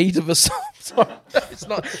to the beat of a song. Sorry, it's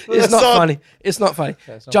not funny. It's not funny.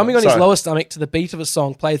 Jumping on his Sorry. lower stomach to the beat of a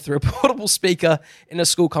song played through a portable speaker in a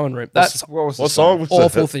school common room. That's What was the What song was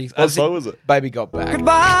awful it? things. What song was it? Baby got back.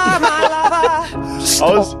 Goodbye, my lover.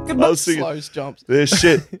 I was singing. slow jumps. This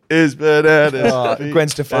shit is bananas. Oh, Gwen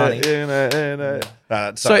Stefani.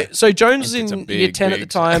 So Jones was It's a in year big, 10 at the big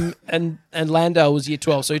time and Landale was year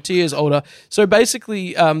 12, so 2 years older. So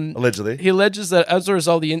basically, Allegedly. he alleges that as a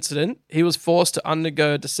result of the incident, he was forced to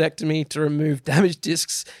undergo a discesctomy to remove damaged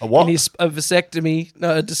discs A what? in his a vasectomy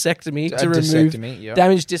to remove discectomy, yeah.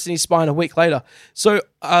 damaged discs in his spine a week later. So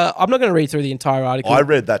I'm not going to read through the entire article. I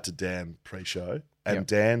read that to Dan pre-show, and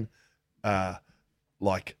Dan,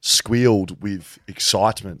 squealed with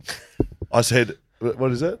excitement. I said,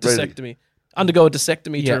 "What is it? Discectomy. Undergo a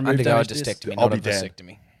discectomy to Yeah, remove undergo a damaged discs. discectomy, I'll not a be damned.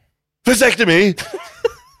 vasectomy. Vasectomy?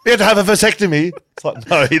 You have to have a vasectomy." It's like,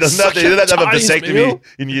 no, he doesn't have to. He doesn't have to have a Chinese vasectomy meal.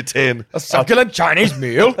 in year 10. A succulent Chinese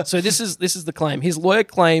meal. So this is the claim. His lawyer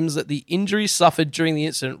claims that the injuries suffered during the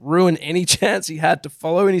incident ruined any chance he had to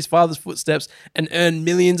follow in his father's footsteps and earn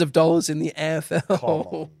millions of dollars in the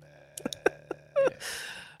AFL.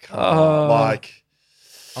 I'm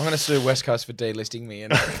going to sue West Coast for delisting me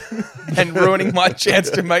and ruining my chance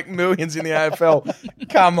to make millions in the AFL.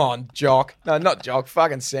 Come on, Jock. No, not Jock.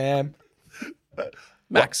 Fucking Sam.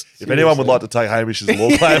 Max. If anyone would like to take Hamish's law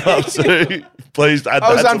claim up to, please add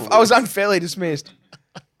that. to the I was unfairly dismissed.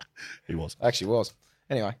 He was. Actually was.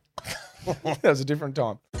 Anyway, that was a different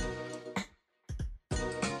time.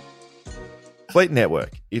 Fleet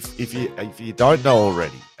Network. If you don't know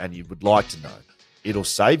already and you would like to know, it'll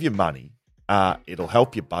save you money. It'll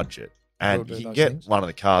help your budget, and do you can those get things. one of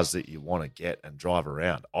the cars that you want to get and drive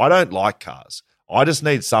around. I don't like cars. I just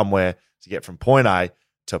need somewhere to get from point A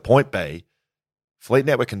to point B. Fleet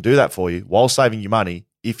Network can do that for you while saving you money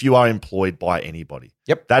if you are employed by anybody.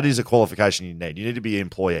 Yep. That is a qualification you need. You need to be an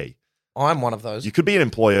employee. I'm one of those. You could be an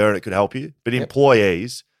employer and it could help you, but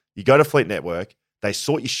employees, you go to Fleet Network, they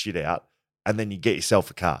sort your shit out, and then you get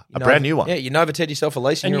yourself a car, a brand new one. Yeah, you Novoted yourself a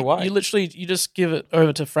lease and And you're away. you just give it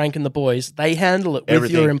over to Frank and the boys. They handle it with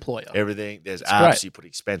Everything, your employer. Everything. There's It's apps. great. You put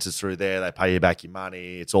expenses through there. They pay you back your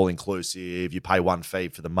money. It's all inclusive. You pay one fee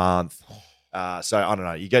for the month. So I don't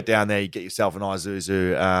know. You get down there. You get yourself an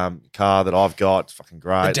Isuzu car that I've got. It's fucking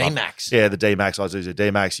great. The D-Max. Yeah, the D-Max, Isuzu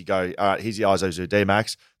D-Max. You go, all right, here's your Isuzu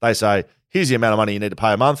D-Max. They say, here's the amount of money you need to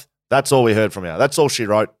pay a month. That's all we heard from you. That's all she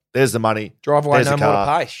wrote. There's the money. Drive away, There's no the more to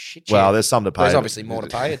car. pay. Shit, Well, yeah. there's some to pay. There's obviously more to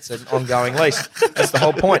pay. It's an ongoing lease. That's the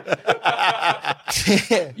whole point.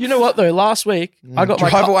 You know what though? Last week I got my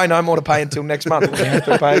Drive car, away, no more to pay until next month. You have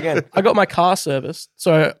to pay again. I got my car serviced.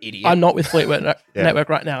 So Idiot. I'm not with Fleet Network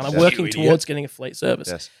right now, and I'm working You idiot. towards getting a fleet service.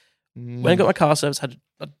 Yes. When I got my car service, I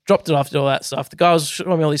dropped it off, did all that stuff. The guy was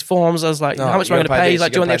showing me all these forms. I was like, No, how much you am I gotta going to pay pay? this, He's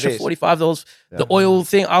like, you doing the gotta extra pay $45. The oil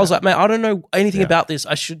thing. I was like, man, I don't know anything about this.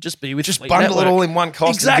 I should just be with Just Fleet bundle it Network. all in one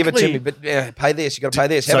cost and give it to Exactly. me. But yeah, pay this. You got to pay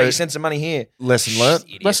this. How So- about you send some money here? Lesson learned.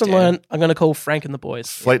 Idiot, Lesson Dan. learned. I'm going to call Frank and the boys.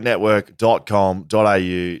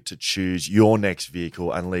 Fleetnetwork.com.au to choose your next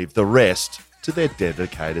vehicle and leave the rest to their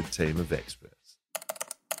dedicated team of experts.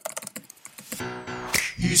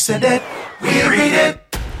 You said it, we read it.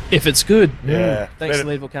 If it's good. Yeah. Thanks to Been-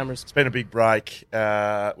 Leadville Cameras. It's been a big break.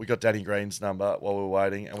 We got Danny Green's number while we were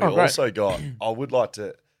waiting, and we Oh, great. also got.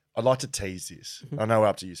 I'd like to tease this. I know we're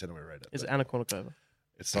up to you, Senator. We read it. Is it but Anna Kournikova?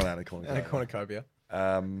 It's not Anna Kournikova. And a cornucopia.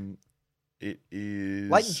 It is.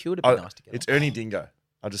 Leighton Hewitt would be nice to get It's on. Ernie Dingo.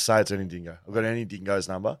 I'll just say it's Ernie Dingo. I've got Ernie Dingo's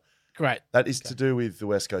number. Great. That is to do with the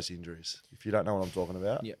West Coast injuries. If you don't know what I'm talking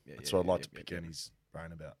about, Yep, that's what I'd like to pick Ernie's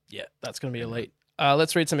brain about. Yeah, that's going to be elite.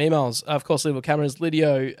 Let's read some emails. Of course, Leadville Cameras,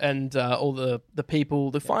 Lydio, and all the people,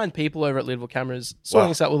 the fine people over at Leadville Cameras, sorting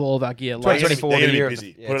Well, us out with all of our gear. They're gonna be- 2024 they're the gonna be year.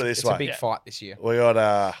 busy. Yeah, Put it it's- this it's way. a big Yeah. fight this year. We got.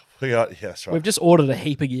 Yeah, that's right. We've just ordered a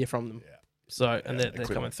heap of gear from them. Yeah. So, and they're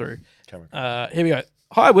equipment. coming through. Cameron. Here we go.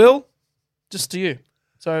 Hi, Will. Just to you.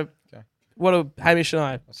 So, Okay. what are Hamish and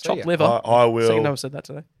I? see Chopped ya. liver. I will. Second time I said that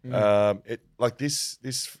today. It like this.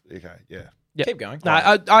 Okay, yeah. Yeah. Keep going. No,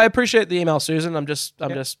 I appreciate the email, Susan. I'm just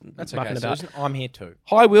That's mucking okay, about. Susan. I'm here too.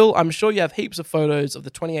 Hi, Will. I'm sure you have heaps of photos of the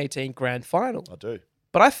 2018 Grand Final, I do.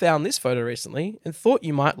 but I found this photo recently and thought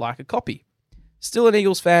you might like a copy. Still an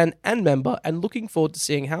Eagles fan and member, and looking forward to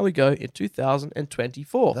seeing how we go in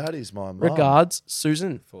 2024. That is my mum. Regards,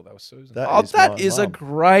 Susan. Thought that was Susan. That Oh, is that my is a mum.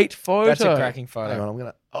 great photo. That's a cracking Hang photo. on, I'm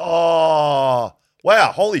gonna. Oh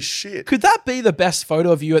wow! Holy shit! Could that be the best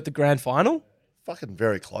photo of you at the Grand Final? Fucking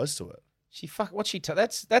very close to it.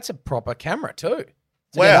 That's a proper camera too.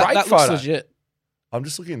 It's Wow. a great that photo. looks legit. I'm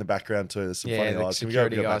just looking in the background too. There's some Yeah, funny the eyes. Can we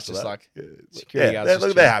security go back guys to just that? like- Yeah, security guys just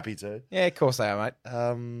they're chilling. happy too. Yeah, of course they are, mate.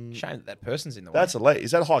 Um, Shame that person's in the way. that's elite.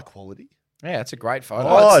 Is that high quality? Yeah, it's a great photo.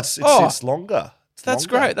 Oh, it's- it's longer. It's That's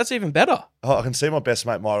longer. great. That's even better. Oh, I can see my best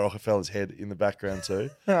mate Mike Rockefeller's head in the background too.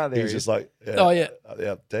 Ah, there He's he just is. like, Oh, yeah.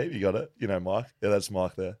 yeah, Dave, you got it. You know Mike. Yeah, that's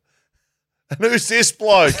Mike there. And who's this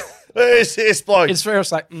bloke? Who's this bloke? It's very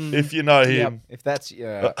like, if you know Yep. him, If that's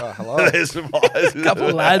hello, there's Mike. couple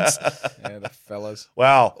of lads. yeah, the fellas.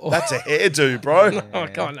 Wow, that's a hairdo, bro. Oh,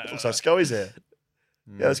 God, no. Looks like Scully's hair.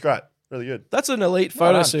 Yeah, that's great. Really good. That's an elite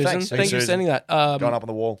photo, done. Susan. Thanks, Thank you for Susan. sending that. Going up on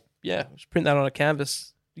the wall. Yeah, just print that on a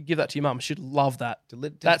canvas. You give that to your mum. She'd love that.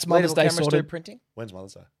 Did That's Mother's Leadville Day cameras do sorted. printing. When's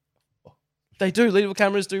Mother's Day? They do. Leadville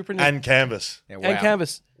Cameras do printing And canvas. Yeah, and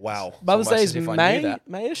canvas. Wow. Mother's Day almost is as if I knew May, that.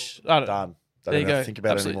 Mayish. I don't know. Done. There you Don't even have go. to think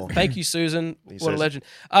about Absolutely. it anymore. Thank you, Susan. you, What a Susan. legend.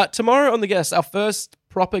 Tomorrow on the guest, our first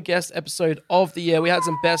proper guest episode of the year. We had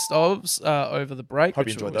some best ofs over the break. Hope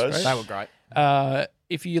you which enjoyed was those. great. They were great.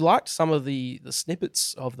 If you liked some of the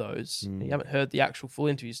snippets of those, and you haven't heard the actual full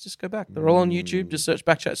interviews, just go back. They're all on YouTube. Just search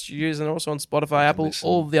Backchat Studios, and they're also on Spotify, Apple, listen.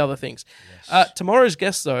 all of the other things. Tomorrow's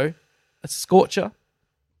guest, though, a scorcher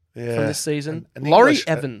Yeah. from this season, An Laurie English-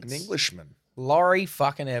 Evans. An Englishman. Laurie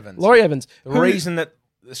fucking Evans. Laurie Evans. The who- reason that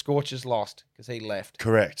the Scorchers lost because he left.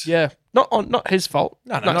 Correct. Yeah, not his fault.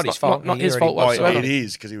 No, it's not his fault. Not He his already- fault Oh, whatsoever. it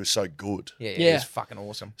is because he was so good. Yeah, Yeah. he was fucking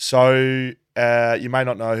awesome. So you may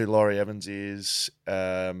not know who Laurie Evans is.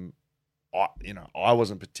 I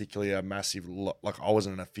wasn't particularly a massive I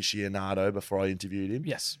wasn't an aficionado before I interviewed him.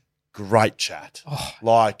 Yes. Great chat. Oh.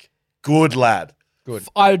 Like good lad. Good.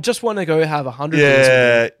 I just want to go have 100 beers with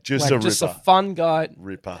Yeah, him. just Like, a just ripper. a fun guy.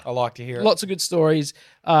 Ripper. I like to hear it. Lots of good stories.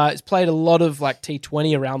 It's played a lot of like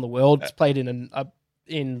T20 around the world. It's played in the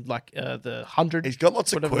 100. He's got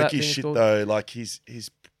lots of whatever that quirky thing is shit called. though. Like his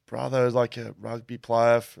brother is like a rugby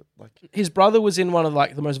player. His brother was in one of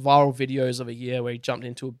like the most viral videos of a year where he jumped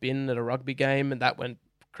into a bin at a rugby game and that went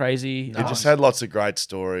crazy. He just had lots of great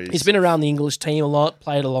stories. He's been around the English team a lot,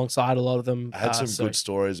 played alongside a lot of them. had some so- good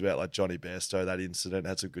stories about like Johnny Bairstow, that incident.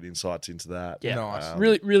 Had some good insights into that. Yeah, Nice.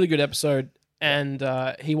 really, really good episode. And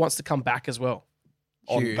he wants to come back as well.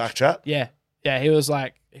 On Huge. Backchat. Yeah. Yeah, he was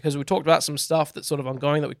like, because we talked about some stuff that's sort of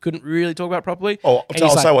ongoing that we couldn't really talk about properly. Oh, And I'll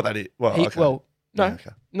he's say like- what that is. Well, He- okay. Well, no, Yeah, okay.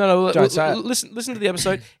 no. Don't say it. Listen to the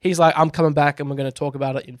episode. He's like, I'm coming back and we're going to talk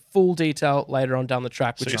about it in full detail later on down the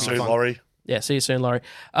track. See Which you will be soon, fun. Laurie. Yeah, see you soon, Laurie.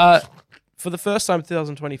 For the first time in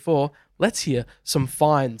 2024, let's hear some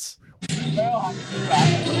fines.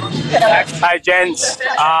 Hey gents,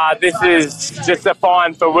 this is just a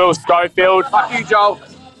fine for Will Schofield. Fuck you, Joel.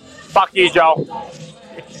 Fuck you, Joel.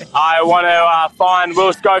 I want to fine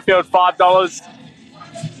Will Schofield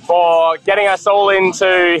 $5 for getting us all into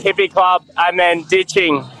Hippie Club and then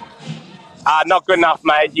ditching. Not good enough,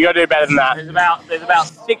 mate. You got to do better than that. There's about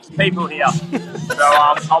 6 people here. So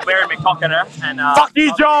I'll bury my cock in her and Fuck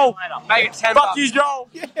you, Joel. make it 10 Fuck bucks. you, Joel.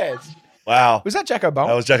 Yes. Wow. Was that Jacko Bowen?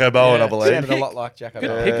 That was Jacko Bowen, Yeah. I believe. Sounded a lot like Jacko Good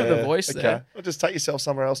Bowen. pick of the voice Okay. there. Well, just take yourself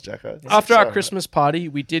somewhere else, Jacko. After our Sorry. Christmas party,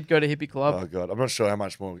 we did go to Hippie Club, Oh god, I'm not sure how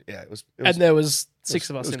much more. Yeah, it was and there was 6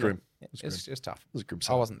 of us It was in grim. there. It was grim. It's tough. It was a grim I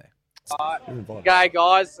sight. wasn't there. Okay,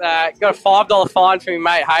 guys, got a $5 fine for me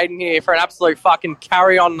mate Hayden here for an absolute fucking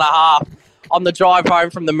carry-on and a half on the drive home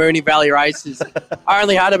from the Moonee Valley races. I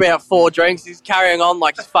only had about 4 drinks. He's carrying on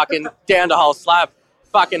like he's fucking down the whole slab,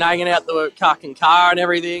 fucking hanging out the fucking car and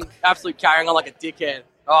everything. Absolute carrying on like a dickhead.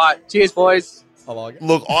 All right, cheers, boys. I like it.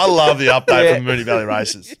 Look, I love the update from the Moonee Valley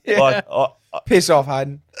races. Yeah. Piss off,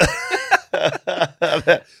 Hayden.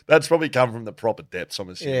 That's probably come from the proper depths, I'm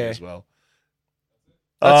assuming, as well.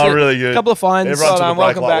 That's it. Really good. A couple of fines. Everyone took a break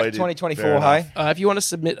welcome like back, we did. 2024, Fair hey? enough. If you want to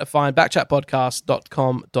submit a fine,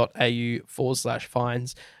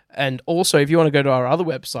 backchatpodcast.com.au/fines. And also, if you want to go to our other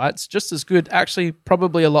websites, just as good, actually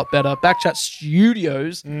probably a lot better,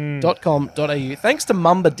 backchatstudios.com.au. Thanks to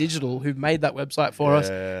Mumba Digital, who've made that website for us.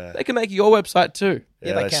 They can make your website too.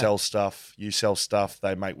 Yeah, they sell stuff. You sell stuff.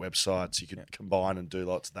 They make websites. You can combine and do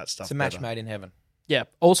lots of that stuff. It's a match better. made in heaven. Yeah.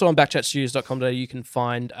 Also on backchatstudios.com.au, you can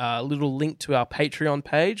find a little link to our Patreon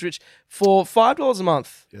page, which for $5 a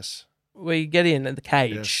month, yes, we get in the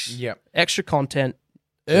cage. Yes. Yep. Extra content,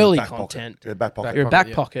 early Back content. pocket. Your back pocket. Your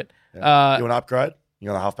back pocket. Yeah. You want to upgrade?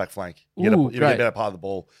 You're on the halfback flank. You get Ooh, a great. better part of the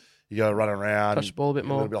ball. You go running around. Touch the ball a bit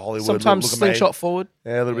more. little bit of Hollywood. Sometimes look at slingshot me. forward.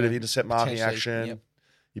 Yeah, a little bit of intercept marking Potentially, action. yep.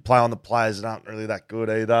 You play on the players that aren't really that good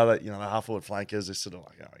either. That, the half forward flankers, they're sort of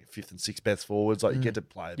like 5th and 6th best forwards. Like you get to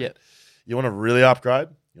play. Yeah. You want to really upgrade?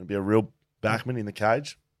 You want to be a real backman in the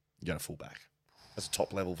cage? You go to fullback. That's a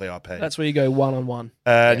top level VIP. That's where you go one-on-one.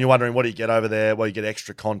 And you're wondering, what do you get over there? Well, you get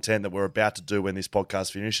extra content that we're about to do when this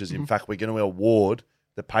podcast finishes. Mm-hmm. In fact, we're going to award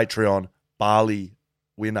the Patreon Barley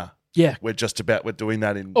winner. Yeah. We're doing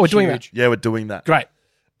that in... Oh, we're doing that? Yeah, we're doing that. Great.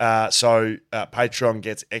 So Patreon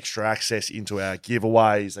gets extra access into our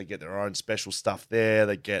giveaways. They get their own special stuff there.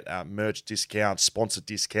 They get merch discounts, sponsor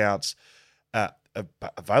discounts,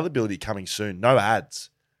 availability coming soon. No ads.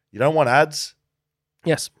 You don't want ads?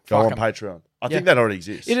 Yes. Go on Fuck 'em. Patreon. I think that already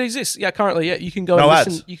exists. It exists. Yeah, currently. Yeah, you can go No and ads.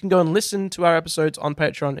 listen. You can go and listen to our episodes on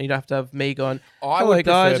Patreon. And you don't have to have me going. I Hello, would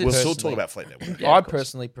guys. prefer We'll still personally- talk about Fleet Network. Yeah, I of course.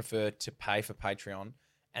 personally prefer to pay for Patreon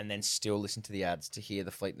and then still listen to the ads to hear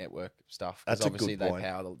the Fleet Network stuff. That's Because a obviously good point.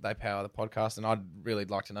 they power the podcast, and I'd really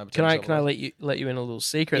like to know. Can I potentially let you in a little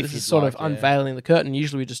secret? If This is you'd sort like, of yeah. unveiling the curtain.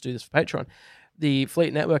 Usually we just do this for Patreon. The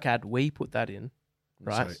Fleet Network ad, we put that in,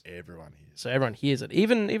 right? So everyone hears. So everyone hears it,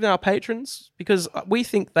 even our patrons, because we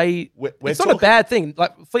think We're it's not a bad thing.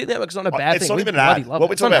 Like Fleet Network's not a bad It's thing. not We even an bloody ad. love What it.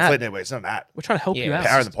 we're It's not talking an about ad. Fleet Network, it's not an ad. We're trying to help you out.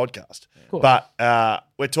 Powering the podcast. course. But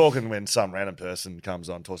we're talking when some random person comes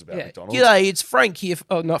on and talks about Yeah. McDonald's. G'day, it's Frank here.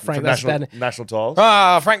 Oh, not Frank. From That's National, bad. National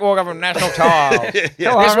Tiles. Frank Walker from National Tiles. Yeah.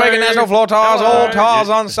 This week in National Floor Tiles, all tiles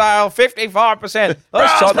on sale, 55%.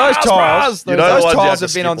 Those tiles, You know the those ones you tiles to have been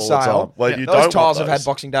skip on all the sale. time. Well, you Those don't tiles want have had those.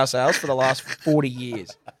 Boxing Day sales for the last 40 years.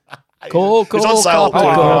 Cool. It's on sale. Cool. too.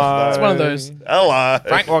 Cool. It's one of those. Hello.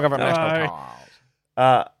 Frank Walker from Hello. National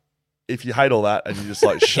Tiles. If you hate all that and you just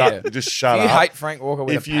like shut, Yeah. just shut If you up. hate Frank Walker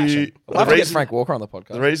with If a passion. you- I'd love the to get reason- Frank Walker on the podcast.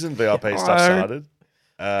 The reason VIP stuff Hello. started,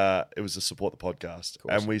 it was to support the podcast,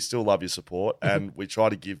 and we still love your support, and we try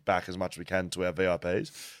to give back as much as we can to our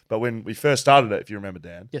VIPs. But when we first started it, if you remember,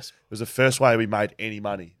 Dan, Yes. it was the first way we made any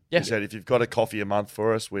money. Yeah. We said if you've got a coffee a month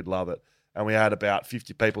for us, we'd love it, and we had about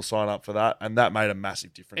 50 people sign up for that, and that made a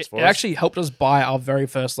massive difference It for us. actually helped us buy our very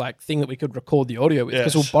first thing that we could record the audio with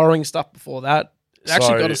because Yes. we were borrowing stuff before that. It actually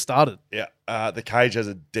So- got us started. Yeah, the cage has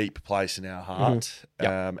a deep place in our heart,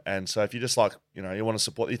 Yep. and so if you just like, you want to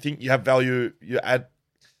support, you think you have value, you add.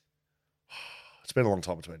 It's been a long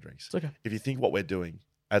time between drinks. It's okay. If you think what we're doing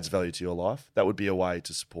adds value to your life, that would be a way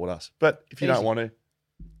to support us. But if you Easy. don't want to,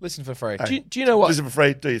 Listen for free. Do you know what? listen for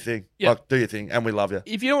free, do your thing. Yeah. Like, do your thing, and we love you.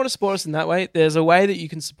 If you don't want to support us in that way, there's a way that you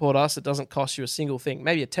can support us that doesn't cost you a single thing.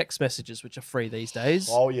 Maybe a text messages, which are free these days.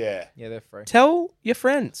 Oh yeah, Yeah, they're free. Tell your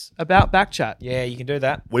friends about Backchat. Yeah, you can do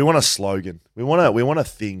that. we want a slogan. We want a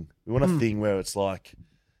thing. We want a thing where it's like,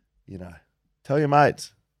 tell your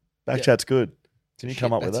mates, Backchat's good. Can you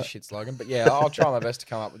come up with That's that? a shit slogan, but yeah, I'll try my best to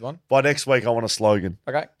come up with one. By next week, I want a slogan.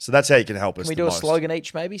 Okay. So that's how you can help us. Can we the do a most. slogan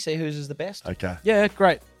each, maybe? See whose is the best? Okay. Yeah,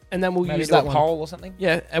 great. And then we'll Maybe use do that a one. poll or something?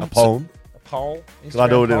 Yeah. A poem. A poll. Can I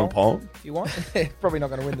do it in a Instagram poem? If you want. Probably not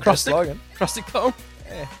going to win the best Acrostic? slogan. Acrostic poem.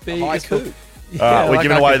 Yeah. Be A it's the- haiku. Yeah, We're like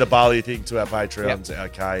giving I away could- the barley thing to our Patreons, our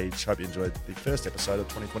cage. Hope you enjoyed the first episode of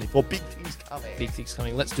 2024. Big things coming. Big things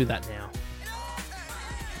coming. Let's do that now.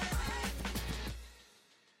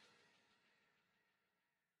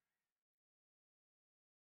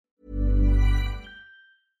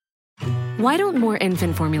 Why don't more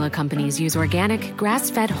infant formula companies use organic,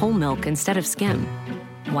 grass-fed whole milk instead of skim?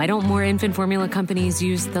 Why don't more infant formula companies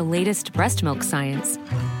use the latest breast milk science?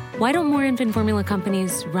 Why don't more infant formula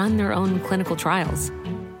companies run their own clinical trials?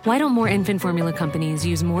 Why don't more infant formula companies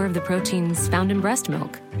use more of the proteins found in breast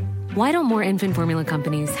milk? Why don't more infant formula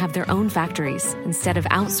companies have their own factories instead of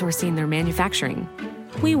outsourcing their manufacturing?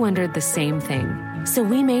 We wondered the same thing. So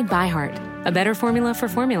we made ByHeart, a better formula for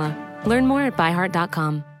formula. Learn more at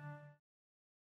byheart.com.